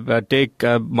and take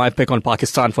my pick on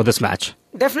Pakistan for this match.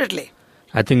 Definitely.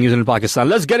 I think New Zealand, Pakistan.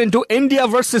 Let's get into India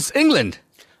versus England.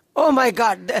 Oh my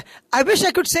God! I wish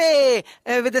I could say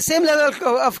with the same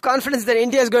level of confidence that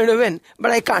India is going to win,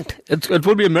 but I can't. It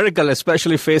would be a miracle,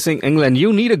 especially facing England.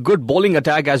 You need a good bowling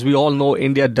attack, as we all know.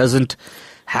 India doesn't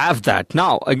have that.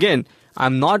 Now, again,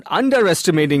 I'm not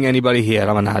underestimating anybody here,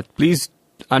 Amanat. Please.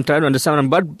 I'm trying to understand,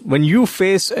 but when you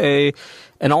face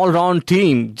an all-round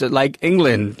team like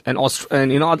England and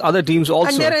other teams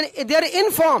also, and they're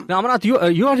in form. Now, Amanat,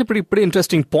 you had a pretty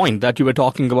interesting point that you were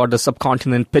talking about the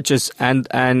subcontinent pitches and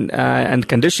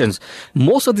conditions.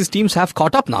 Most of these teams have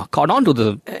caught on to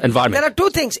the environment. There are 2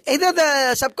 things: either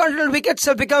the subcontinental wickets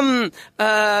have become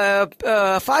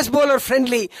fast bowler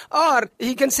friendly, or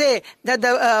you can say that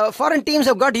the foreign teams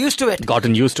have gotten used to it.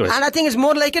 And I think it's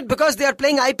more like it because they are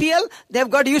playing IPL. They have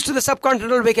got used to the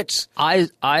subcontinental wickets.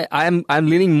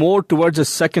 I'm leaning more towards the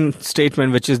second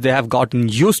statement, which is they have gotten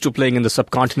used to playing in the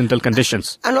subcontinental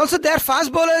conditions. And also their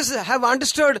fast bowlers have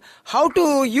understood how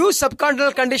to use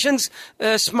subcontinental conditions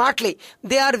smartly.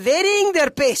 They are varying their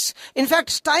pace. In fact,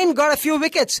 Stein got a few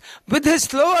wickets with his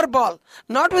slower ball,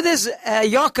 not with his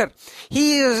Yorker.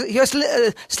 He was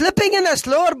slipping in a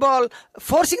slower ball,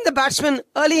 forcing the batsman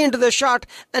early into the shot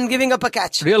and giving up a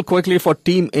catch. Real quickly, for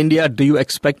Team India, do you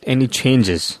expect any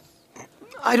changes?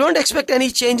 I don't expect any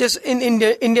changes in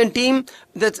Indian team.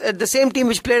 The same team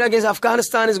which played against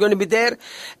Afghanistan is going to be there.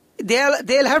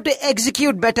 They'll have to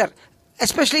execute better,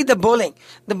 especially the bowling.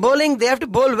 The bowling, they have to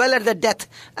bowl well at the death.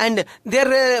 And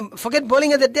forget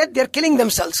bowling at the death, they're killing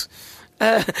themselves.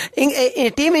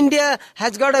 Team India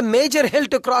has got a major hill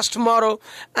to cross tomorrow,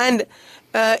 and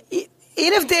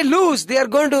even if they lose, they are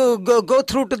going to go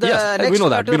through to the next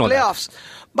playoffs.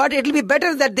 But it will be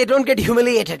better that they don't get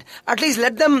humiliated. At least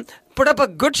let them put up a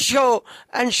good show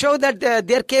and show that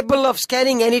they are capable of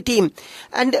scanning any team.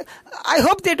 And I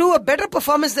hope they do a better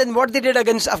performance than what they did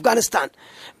against Afghanistan.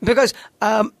 Because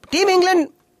Team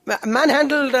England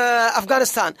manhandled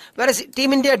Afghanistan, whereas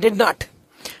Team India did not.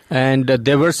 And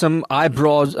there were some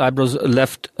eyebrows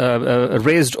left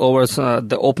raised over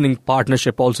the opening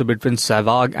partnership also between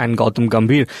Sehwag and Gautam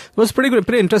Gambhir. It was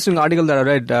pretty interesting article that I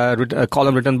read, a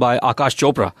column written by Akash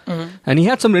Chopra, and he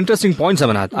had some interesting points.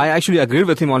 Amanath, I actually agreed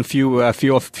with him on few of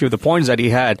the points that he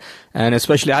had, and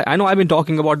especially I know I've been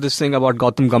talking about this thing about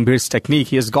Gautam Gambhir's technique.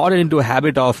 He has gotten into a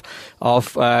habit of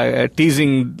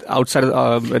teasing outside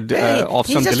of some delivery.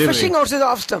 He's just fishing outside the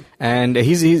off stump, and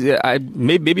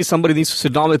maybe somebody needs to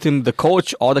sit down with him, the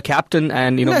coach or the captain,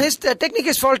 and No, his technique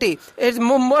is faulty. It's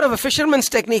more of a fisherman's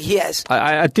technique he has.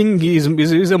 I think he's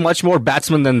a much more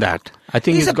batsman than that. I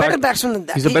think he's a better batsman than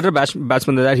that. He's a better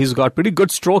batsman than that. He's got pretty good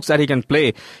strokes that he can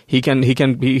play. He's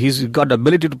got the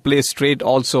ability to play straight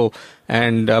also,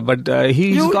 and but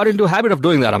he's got into a habit of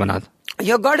doing that, Amanath.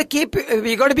 You got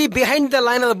to be behind the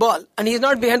line of the ball, and he's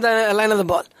not behind the line of the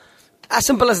ball. As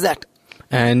simple as that.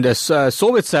 And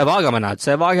so with Sehwag, Amanath.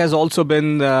 Sehwag has also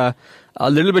been a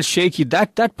little bit shaky.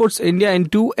 That puts India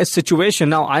into a situation.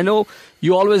 Now, I know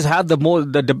you always have the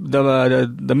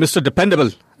Mr.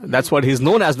 Dependable. That's what he's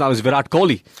known as now, is Virat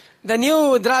Kohli. The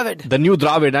new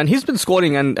Dravid. And he's been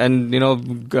scoring, and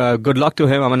good luck to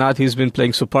him, Amanath. He's been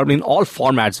playing superbly in all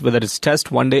formats, whether it's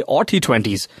Test, One Day or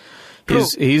T20s.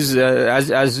 He's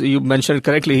as you mentioned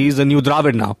correctly, he's the new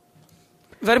Dravid now.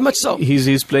 Very much so.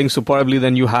 He's playing superbly.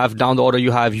 Then you have down the order, you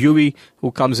have UV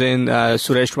who comes in,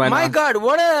 Suresh Raina. My God,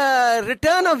 what a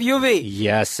return of UV.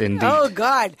 Yes, indeed. Oh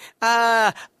God,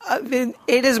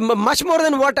 it is much more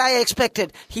than what I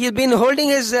expected. He has been holding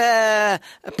his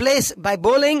place by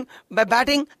bowling, by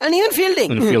batting, and even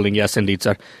fielding. Yes, indeed,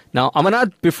 sir. Now,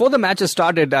 Amanath, before the match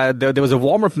started, there was a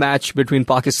warm-up match between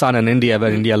Pakistan and India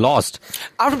where India lost.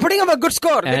 After putting up a good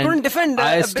score, they couldn't defend.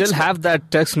 I still have that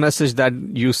text message that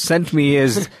you sent me.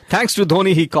 Is thanks to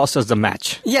Dhoni, he cost us the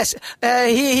match. Yes,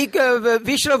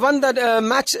 we should have won that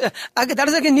match. That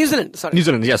is against New Zealand. Sorry, New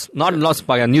Zealand. Yes, not lost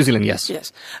by New Zealand. Yes.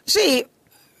 Yes. See.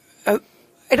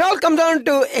 It all comes down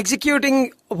to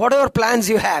executing whatever plans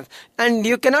you have, and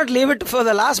you cannot leave it for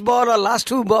the last ball or last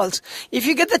two balls. If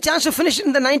you get the chance to finish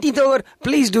in the 19th over,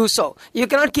 please do so. You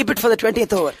cannot keep it for the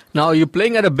 20th over. Now, you're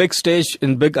playing at a big stage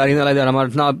in big arena like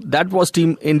that. Now, that was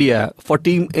Team India. For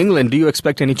Team England, do you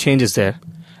expect any changes there?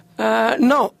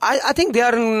 No, I think they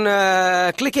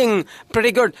are clicking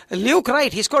pretty good. Luke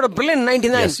Wright, he scored a brilliant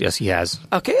 99. Yes, he has.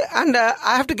 Okay, and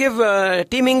I have to give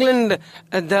Team England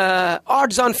the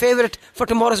odds-on favourite for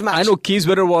tomorrow's match. I know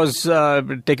Keyswetter was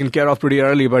taken care of pretty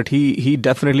early, but he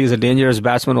definitely is a dangerous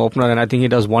batsman opener, and I think he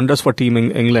does wonders for Team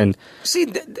England.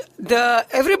 See,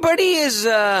 everybody is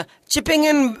chipping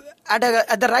in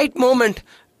at the right moment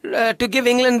to give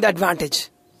England the advantage.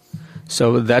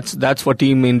 So that's for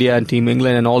Team India and Team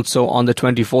England, and also on the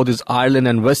 24th is Ireland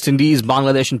and West Indies,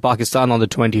 Bangladesh and Pakistan on the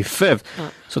 25th.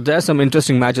 So there are some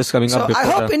interesting matches coming up. So I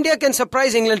hope India can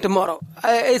surprise England tomorrow.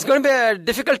 It's going to be a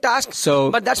difficult task,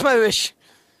 but that's my wish.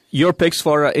 Your picks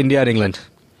for India and England?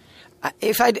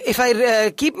 If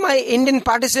I keep my Indian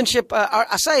partisanship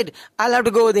aside, I'll have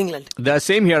to go with England. The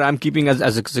same here. I'm keeping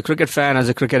as a cricket fan, as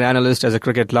a cricket analyst, as a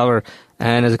cricket lover,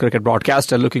 and as a cricket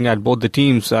broadcaster, looking at both the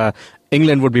teams.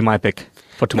 England would be my pick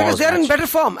for tomorrow's match. Because they're in better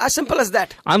form. As simple as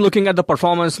that. I'm looking at the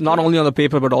performance not only on the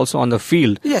paper but also on the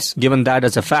field. Yes. Given that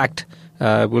as a fact,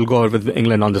 we'll go with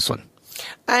England on this one.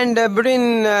 And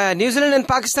between New Zealand and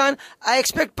Pakistan, I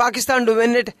expect Pakistan to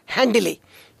win it handily.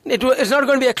 It's not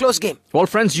going to be a close game. Well,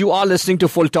 friends, you are listening to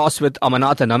Full Toss with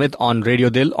Amanath and Amit on Radio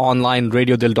Dil, online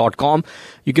radiodil.com.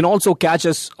 You can also catch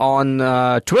us on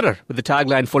Twitter with the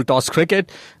tagline Full Toss Cricket.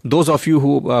 Those of you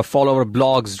who follow our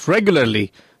blogs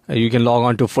regularly, you can log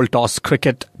on to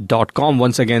fulltosscricket.com.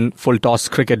 Once again,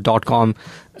 fulltosscricket.com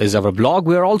is our blog.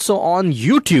 We are also on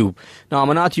YouTube. Now,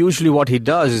 Amanath, usually what he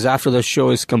does is after the show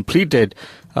is completed,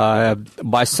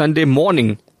 by Sunday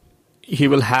morning, he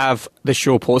will have the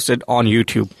show posted on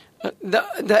YouTube.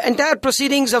 The entire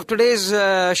proceedings of today's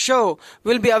show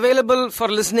will be available for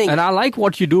listening. And I like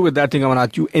what you do with that thing,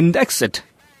 Amanath. You index it.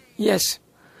 Yes.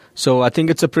 So I think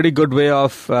it's a pretty good way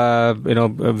of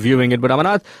viewing it. But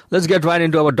Amanath, let's get right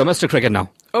into our domestic cricket now.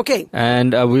 Okay.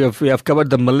 And we have covered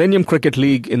the Millennium Cricket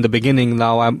League in the beginning.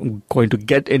 Now I'm going to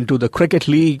get into the Cricket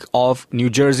League of New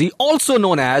Jersey, also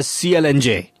known as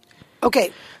CLNJ.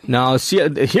 Okay. Now, see,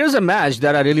 here's a match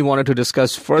that I really wanted to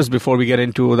discuss first before we get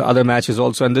into the other matches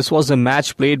also. And this was a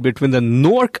match played between the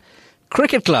Newark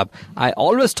Cricket Club. I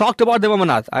always talked about them,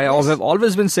 Amanat. I have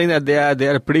always been saying that they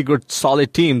are a pretty good,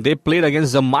 solid team. They played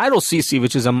against the Miro CC,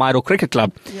 which is a Miro Cricket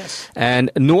Club. Yes.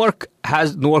 And Newark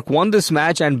won this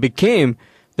match and became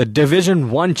the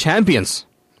Division 1 champions.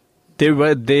 They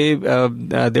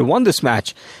won this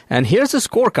match. And here's the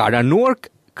scorecard. Our Newark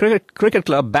Cricket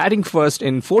Club, batting first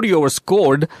in 40 overs,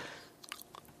 scored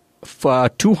for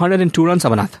 202 runs,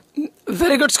 Amanat.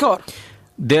 Very good score.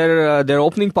 Their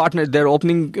opening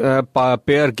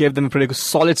pair gave them a pretty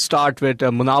solid start with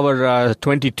Munawar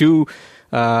 22.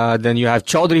 Then you have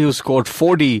Chaudhary, who scored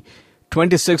 40.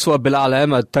 26 for Bilal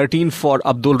Ahmed, 13 for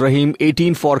Abdul Rahim,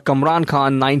 18 for Kamran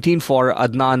Khan, 19 for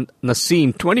Adnan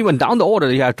Naseem. 21 down the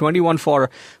order. You have 21 for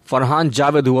Farhan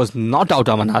Javed, who was not out,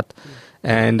 Amanat.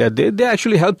 And they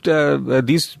actually helped,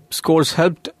 these scores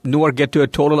helped Newark get to a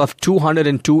total of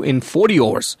 202 in 40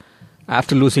 overs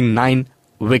after losing 9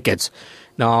 wickets.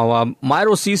 Now,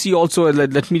 Miro CC also,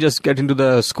 let me just get into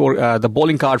the score, the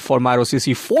bowling card for Miro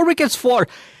CC. 4 wickets for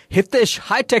Hitesh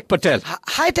High-Tech Patel.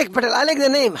 High-Tech Patel, I like the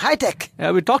name, High-Tech.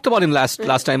 We talked about him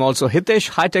last time also. Hitesh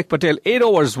High-Tech Patel, 8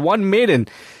 overs, 1 maiden,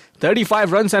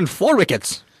 35 runs and 4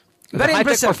 wickets. Very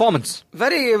impressive performance.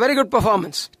 Very, very good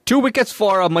performance. 2 wickets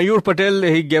for Mayur Patel.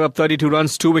 He gave up 32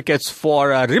 runs. 2 wickets for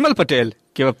Rimal Patel.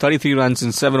 Gave up 33 runs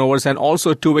in 7 overs. And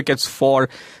also 2 wickets for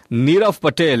Nirav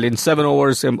Patel in 7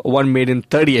 overs. 1 maiden,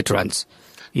 38 runs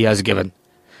he has given.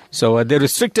 So they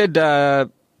restricted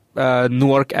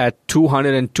Newark at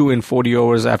 202 in 40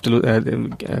 overs after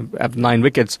 9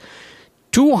 wickets.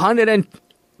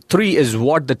 203 is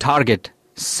what the target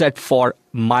set for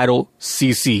Miro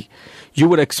CC. You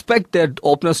would expect their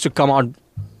openers to come out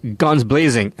guns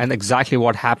blazing, and exactly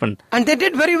what happened. And they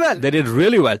did very well. They did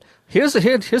really well. Here's a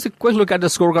quick look at the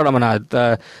scorecard,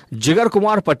 Amanat. Jigar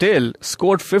Kumar Patel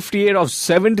scored 58 of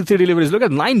 73 deliveries. Look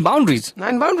at 9 boundaries.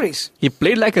 9 boundaries. He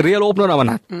played like a real opener,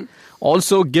 Amanat.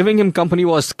 Also giving him company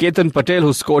was Ketan Patel,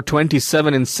 who scored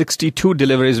 27 in 62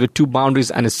 deliveries with 2 boundaries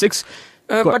and a 6.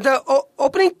 But the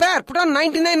opening pair put on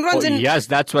 99 runs in... Yes,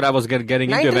 that's what I was getting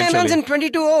into eventually. 99 runs in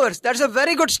 22 overs. That's a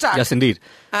very good start. Yes, indeed.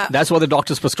 That's what the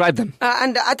doctors prescribed them.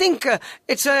 And I think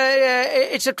it's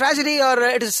a tragedy, or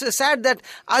it is sad that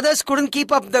others couldn't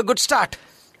keep up the good start.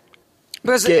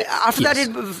 Because after that,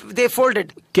 they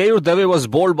folded. Keyur Dave was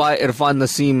bowled by Irfan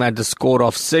Naseem at the score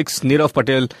of 6. Nirav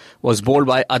Patel was bowled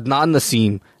by Adnan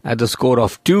Naseem at the score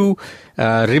of 2.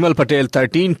 Rimal Patel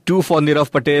 13, 2 for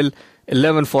Nirav Patel,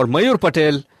 11 for Mayur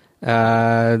Patel.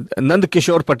 Nand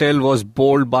Kishore Patel was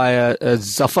bowled by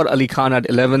Zafar Ali Khan at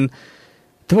 11.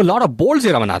 There were a lot of bowls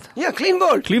here, Ramanath. Yeah, clean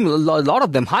bowled. A lot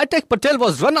of them. High-Tech Patel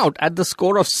was run out at the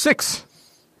score of 6.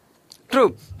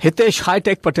 True. Hitesh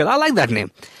High-Tech Patel. I like that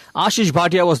name. Ashish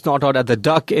Bhatia was not out at the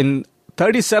Duck in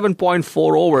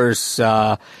 37.4 overs.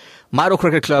 Miro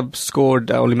Cricket Club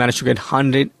only managed to get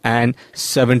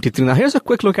 173. Now here's a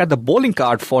quick look at the bowling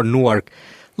card for Newark.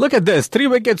 Look at this. 3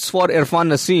 wickets for Irfan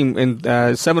Naseem in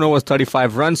 7 overs,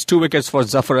 35 runs. 2 wickets for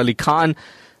Zafar Ali Khan.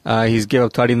 He's gave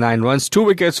up 39 runs. 2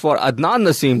 wickets for Adnan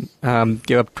Naseem.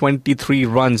 Gave up 23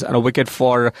 runs. And a wicket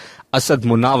for Asad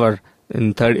Munawar.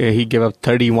 He gave up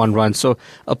 31 runs. So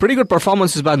a pretty good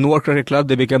performances by Newark Cricket Club.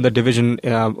 They became the Division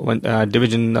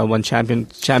 1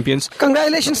 champions.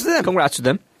 Congratulations to them. Congrats to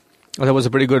them. That was a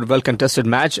pretty good, well-contested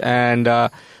match. And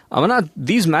Amanat,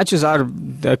 these matches are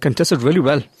contested really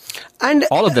well. And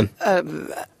all of them.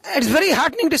 It's very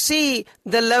heartening to see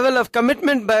the level of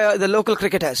commitment by the local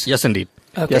cricketers. Yes, indeed.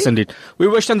 Okay. Yes, indeed. We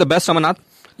wish them the best, Amanat.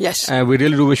 Yes. We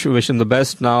really do wish them the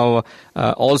best. Now,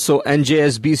 also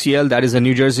NJSBCL, that is the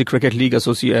New Jersey Cricket League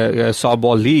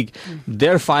Softball League.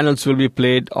 Their finals will be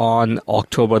played on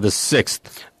October the 6th.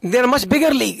 They're a much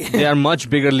bigger league. They are much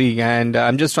bigger league. And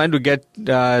I'm just trying to get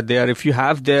there. If you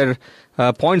have their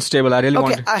points table, I really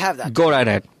want to... I have that. Go right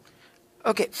ahead.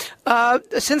 Okay.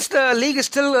 Since the league is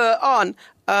still on,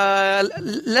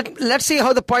 let's see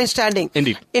how the points standing.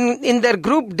 Indeed. In their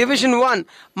group Division 1,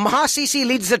 Maha CC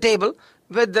leads the table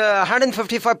with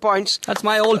 155 points. That's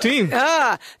my old team.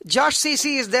 Josh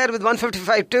CC is there with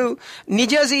 155 too. New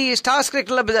Jersey Stars Cricket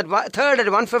Club is at third at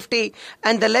 150,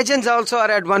 and the Legends also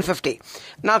are at 150.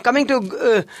 Now coming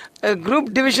to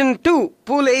Group Division 2,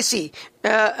 Pool AC,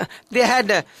 they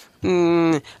had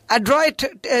Adroit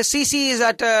CC is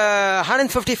at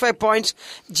 155 points.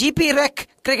 GP Rec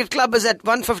Cricket Club is at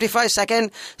 155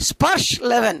 second. Sparsh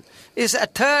 11 is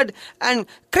at third, and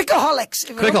Crickaholics.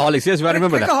 Crickaholics, yes, I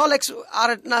remember that. Crickaholics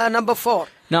are at number 4.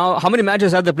 Now, how many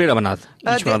matches have they played, Amarnath?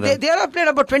 They have played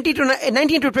about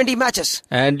 19 to 20 matches.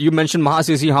 And you mentioned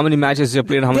Mahasisi. How many matches they have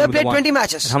played? They have played 20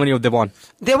 matches. And how many have they won?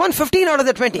 They won 15 out of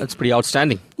the 20. That's pretty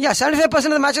outstanding. Yeah, 75%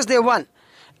 of the matches they won.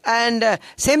 And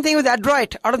same thing with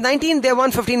Adroit. Out of 19, they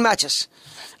won 15 matches.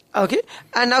 Okay,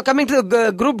 and now coming to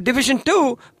the group Division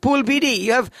 2, Pool BD,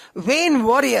 you have Wayne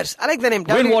Warriors. I like the name.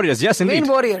 Wayne Warriors, yes, indeed. Wayne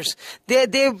Warriors.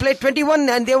 They played 21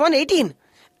 and they won 18.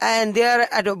 And they are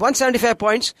at 175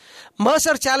 points.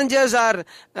 Mercer Challengers are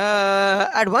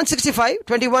at 165,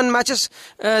 21 matches.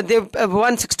 They've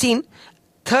won 16.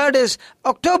 Third is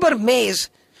October Maze.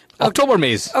 October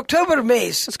Maze.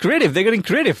 It's creative. They're getting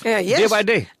creative yes. Day by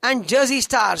day. And Jersey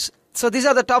Stars. So these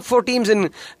are the top 4 teams in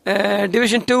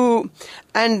Division 2.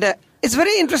 And it's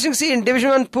very interesting to see in Division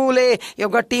 1 Pool A,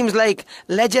 you've got teams like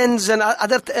Legends and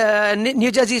other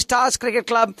New Jersey Stars Cricket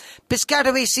Club,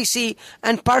 Piscataway CC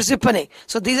and Parsippany.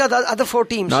 So these are the other 4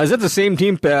 teams. Now, is it the same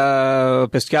team,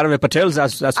 Piscataway Patels?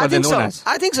 That's what they're known as.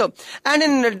 I think so. And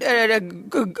in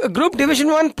Group Division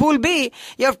 1 Pool B,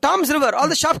 you have Tom's River, all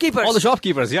the shopkeepers. All the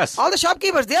shopkeepers, yes. All the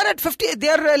shopkeepers. They are at 50. They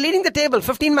are leading the table.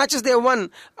 15 matches they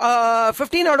won.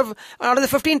 15 out of the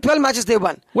 15, 12 matches they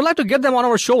won. We'll have to get them on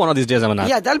our show one of these days, Amarnath.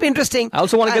 Yeah, that'll be interesting. I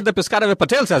also want to get the Piscataway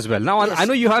Patels as well. Now, yes. I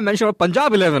know you have mentioned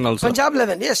Punjab 11 also. Punjab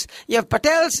 11, yes. You have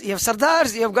Patels, you have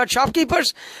Sardars, you have got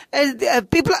shopkeepers,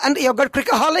 people, and you have got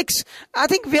crickaholics. I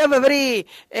think we have a very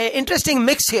interesting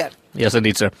mix here. Yes,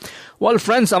 indeed, sir. Well,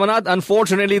 friends, Amarnath,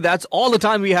 unfortunately, that's all the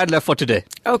time we had left for today.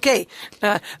 Okay.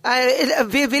 We'll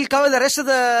cover the rest of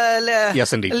the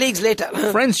yes, indeed. Leagues later.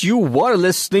 Friends, you were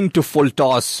listening to Full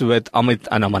Toss with Amit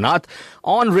and Amarnath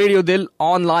on Radio Dil,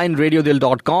 online,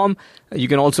 radiodil.com. You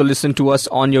can also listen to us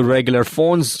on your regular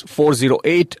phones,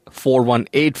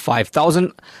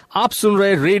 408-418-5000. Aap sun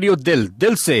rahe Radio Dil,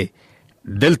 Dil se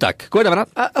Dil tak. Go ahead,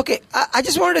 Amarnath. Okay, I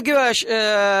just wanted to give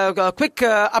a quick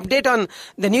update on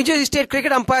the New Jersey State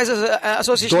Cricket Umpires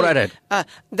Association. Go right ahead.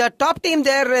 The top team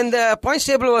there in the points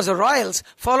table was the Royals,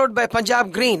 followed by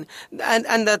Punjab Green,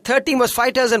 and the third team was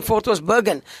Fighters, and fourth was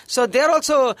Bergen. So they're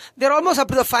almost up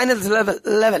to the finals level.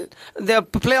 The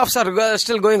playoffs are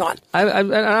still going on.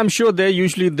 I'm sure they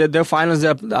usually their finals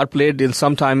are played in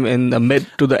sometime in the mid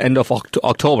to the end of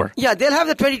October. Yeah, they'll have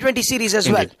the 2020 series as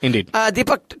well. Indeed.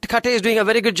 Deepak Khate is doing a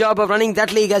very good job of running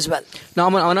that league as well. Now,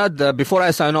 Amarnath, before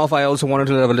I sign off, I also wanted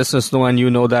to let our listeners know, and you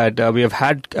know, that we have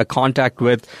had a contact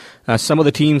with some of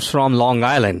the teams from Long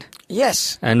Island.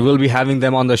 Yes. And we'll be having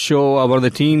them on the show. One of the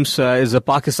teams is the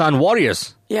Pakistan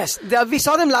Warriors. Yes, we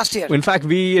saw them last year. In fact,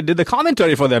 we did the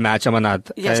commentary for their match,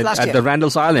 Amarnath, at the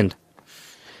Randall's Island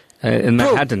in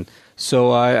Manhattan.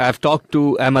 So I've talked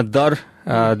to Ahmed Dar,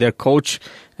 their coach,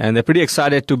 and they're pretty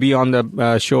excited to be on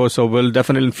the show. So we'll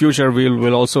definitely in future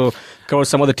we'll also cover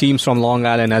some of the teams from Long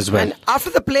Island as well. And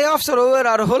after the playoffs are over,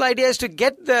 our whole idea is to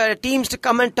get the teams to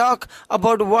come and talk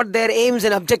about what their aims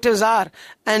and objectives are,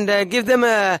 and give them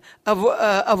a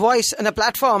voice and a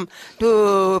platform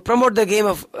to promote the game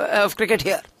of cricket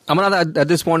here. Amarnath, at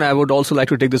this point, I would also like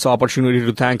to take this opportunity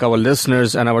to thank our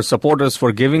listeners and our supporters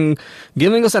for giving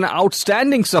us an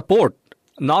outstanding support.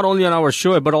 Not only on our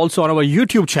show, but also on our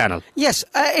YouTube channel. Yes,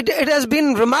 it has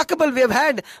been remarkable. We have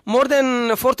had more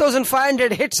than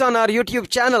 4,500 hits on our YouTube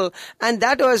channel, and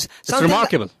that was something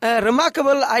remarkable.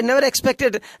 Remarkable. I never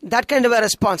expected that kind of a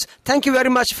response. Thank you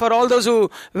very much for all those who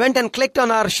went and clicked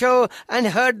on our show and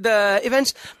heard the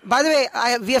events. By the way,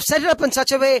 we have set it up in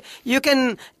such a way you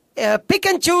can pick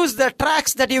and choose the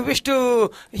tracks that you wish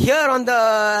to hear on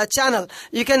the channel.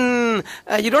 You can,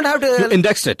 you don't have to... You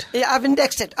indexed it. Yeah, I've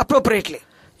indexed it appropriately.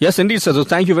 Yes, indeed, sir. So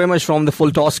thank you very much from the Full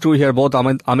Toss crew here, both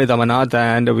Amit, Amarnath,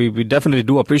 and we definitely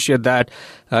do appreciate that.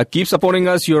 Keep supporting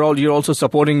us. You're also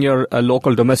supporting your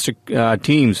local domestic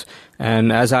teams.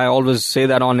 And as I always say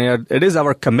that on air, it is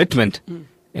our commitment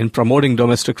in promoting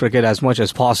domestic cricket as much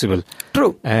as possible.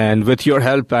 True. And with your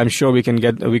help, I'm sure we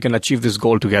can achieve this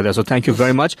goal together. So thank you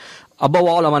very much. Above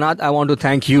all, Amarnath, I want to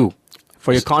thank you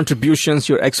for your contributions,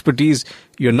 your expertise,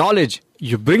 your knowledge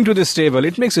you bring to this table.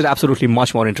 It makes it absolutely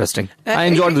much more interesting. I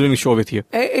enjoyed doing the show with you.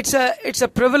 It's a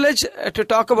privilege to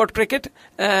talk about cricket,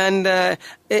 and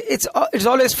it's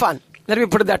always fun. Let me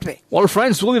put it that way. Well,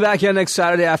 friends, we'll be back here next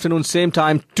Saturday afternoon, same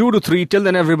time, 2 to 3. Till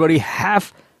then, everybody,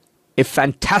 have a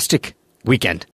fantastic weekend.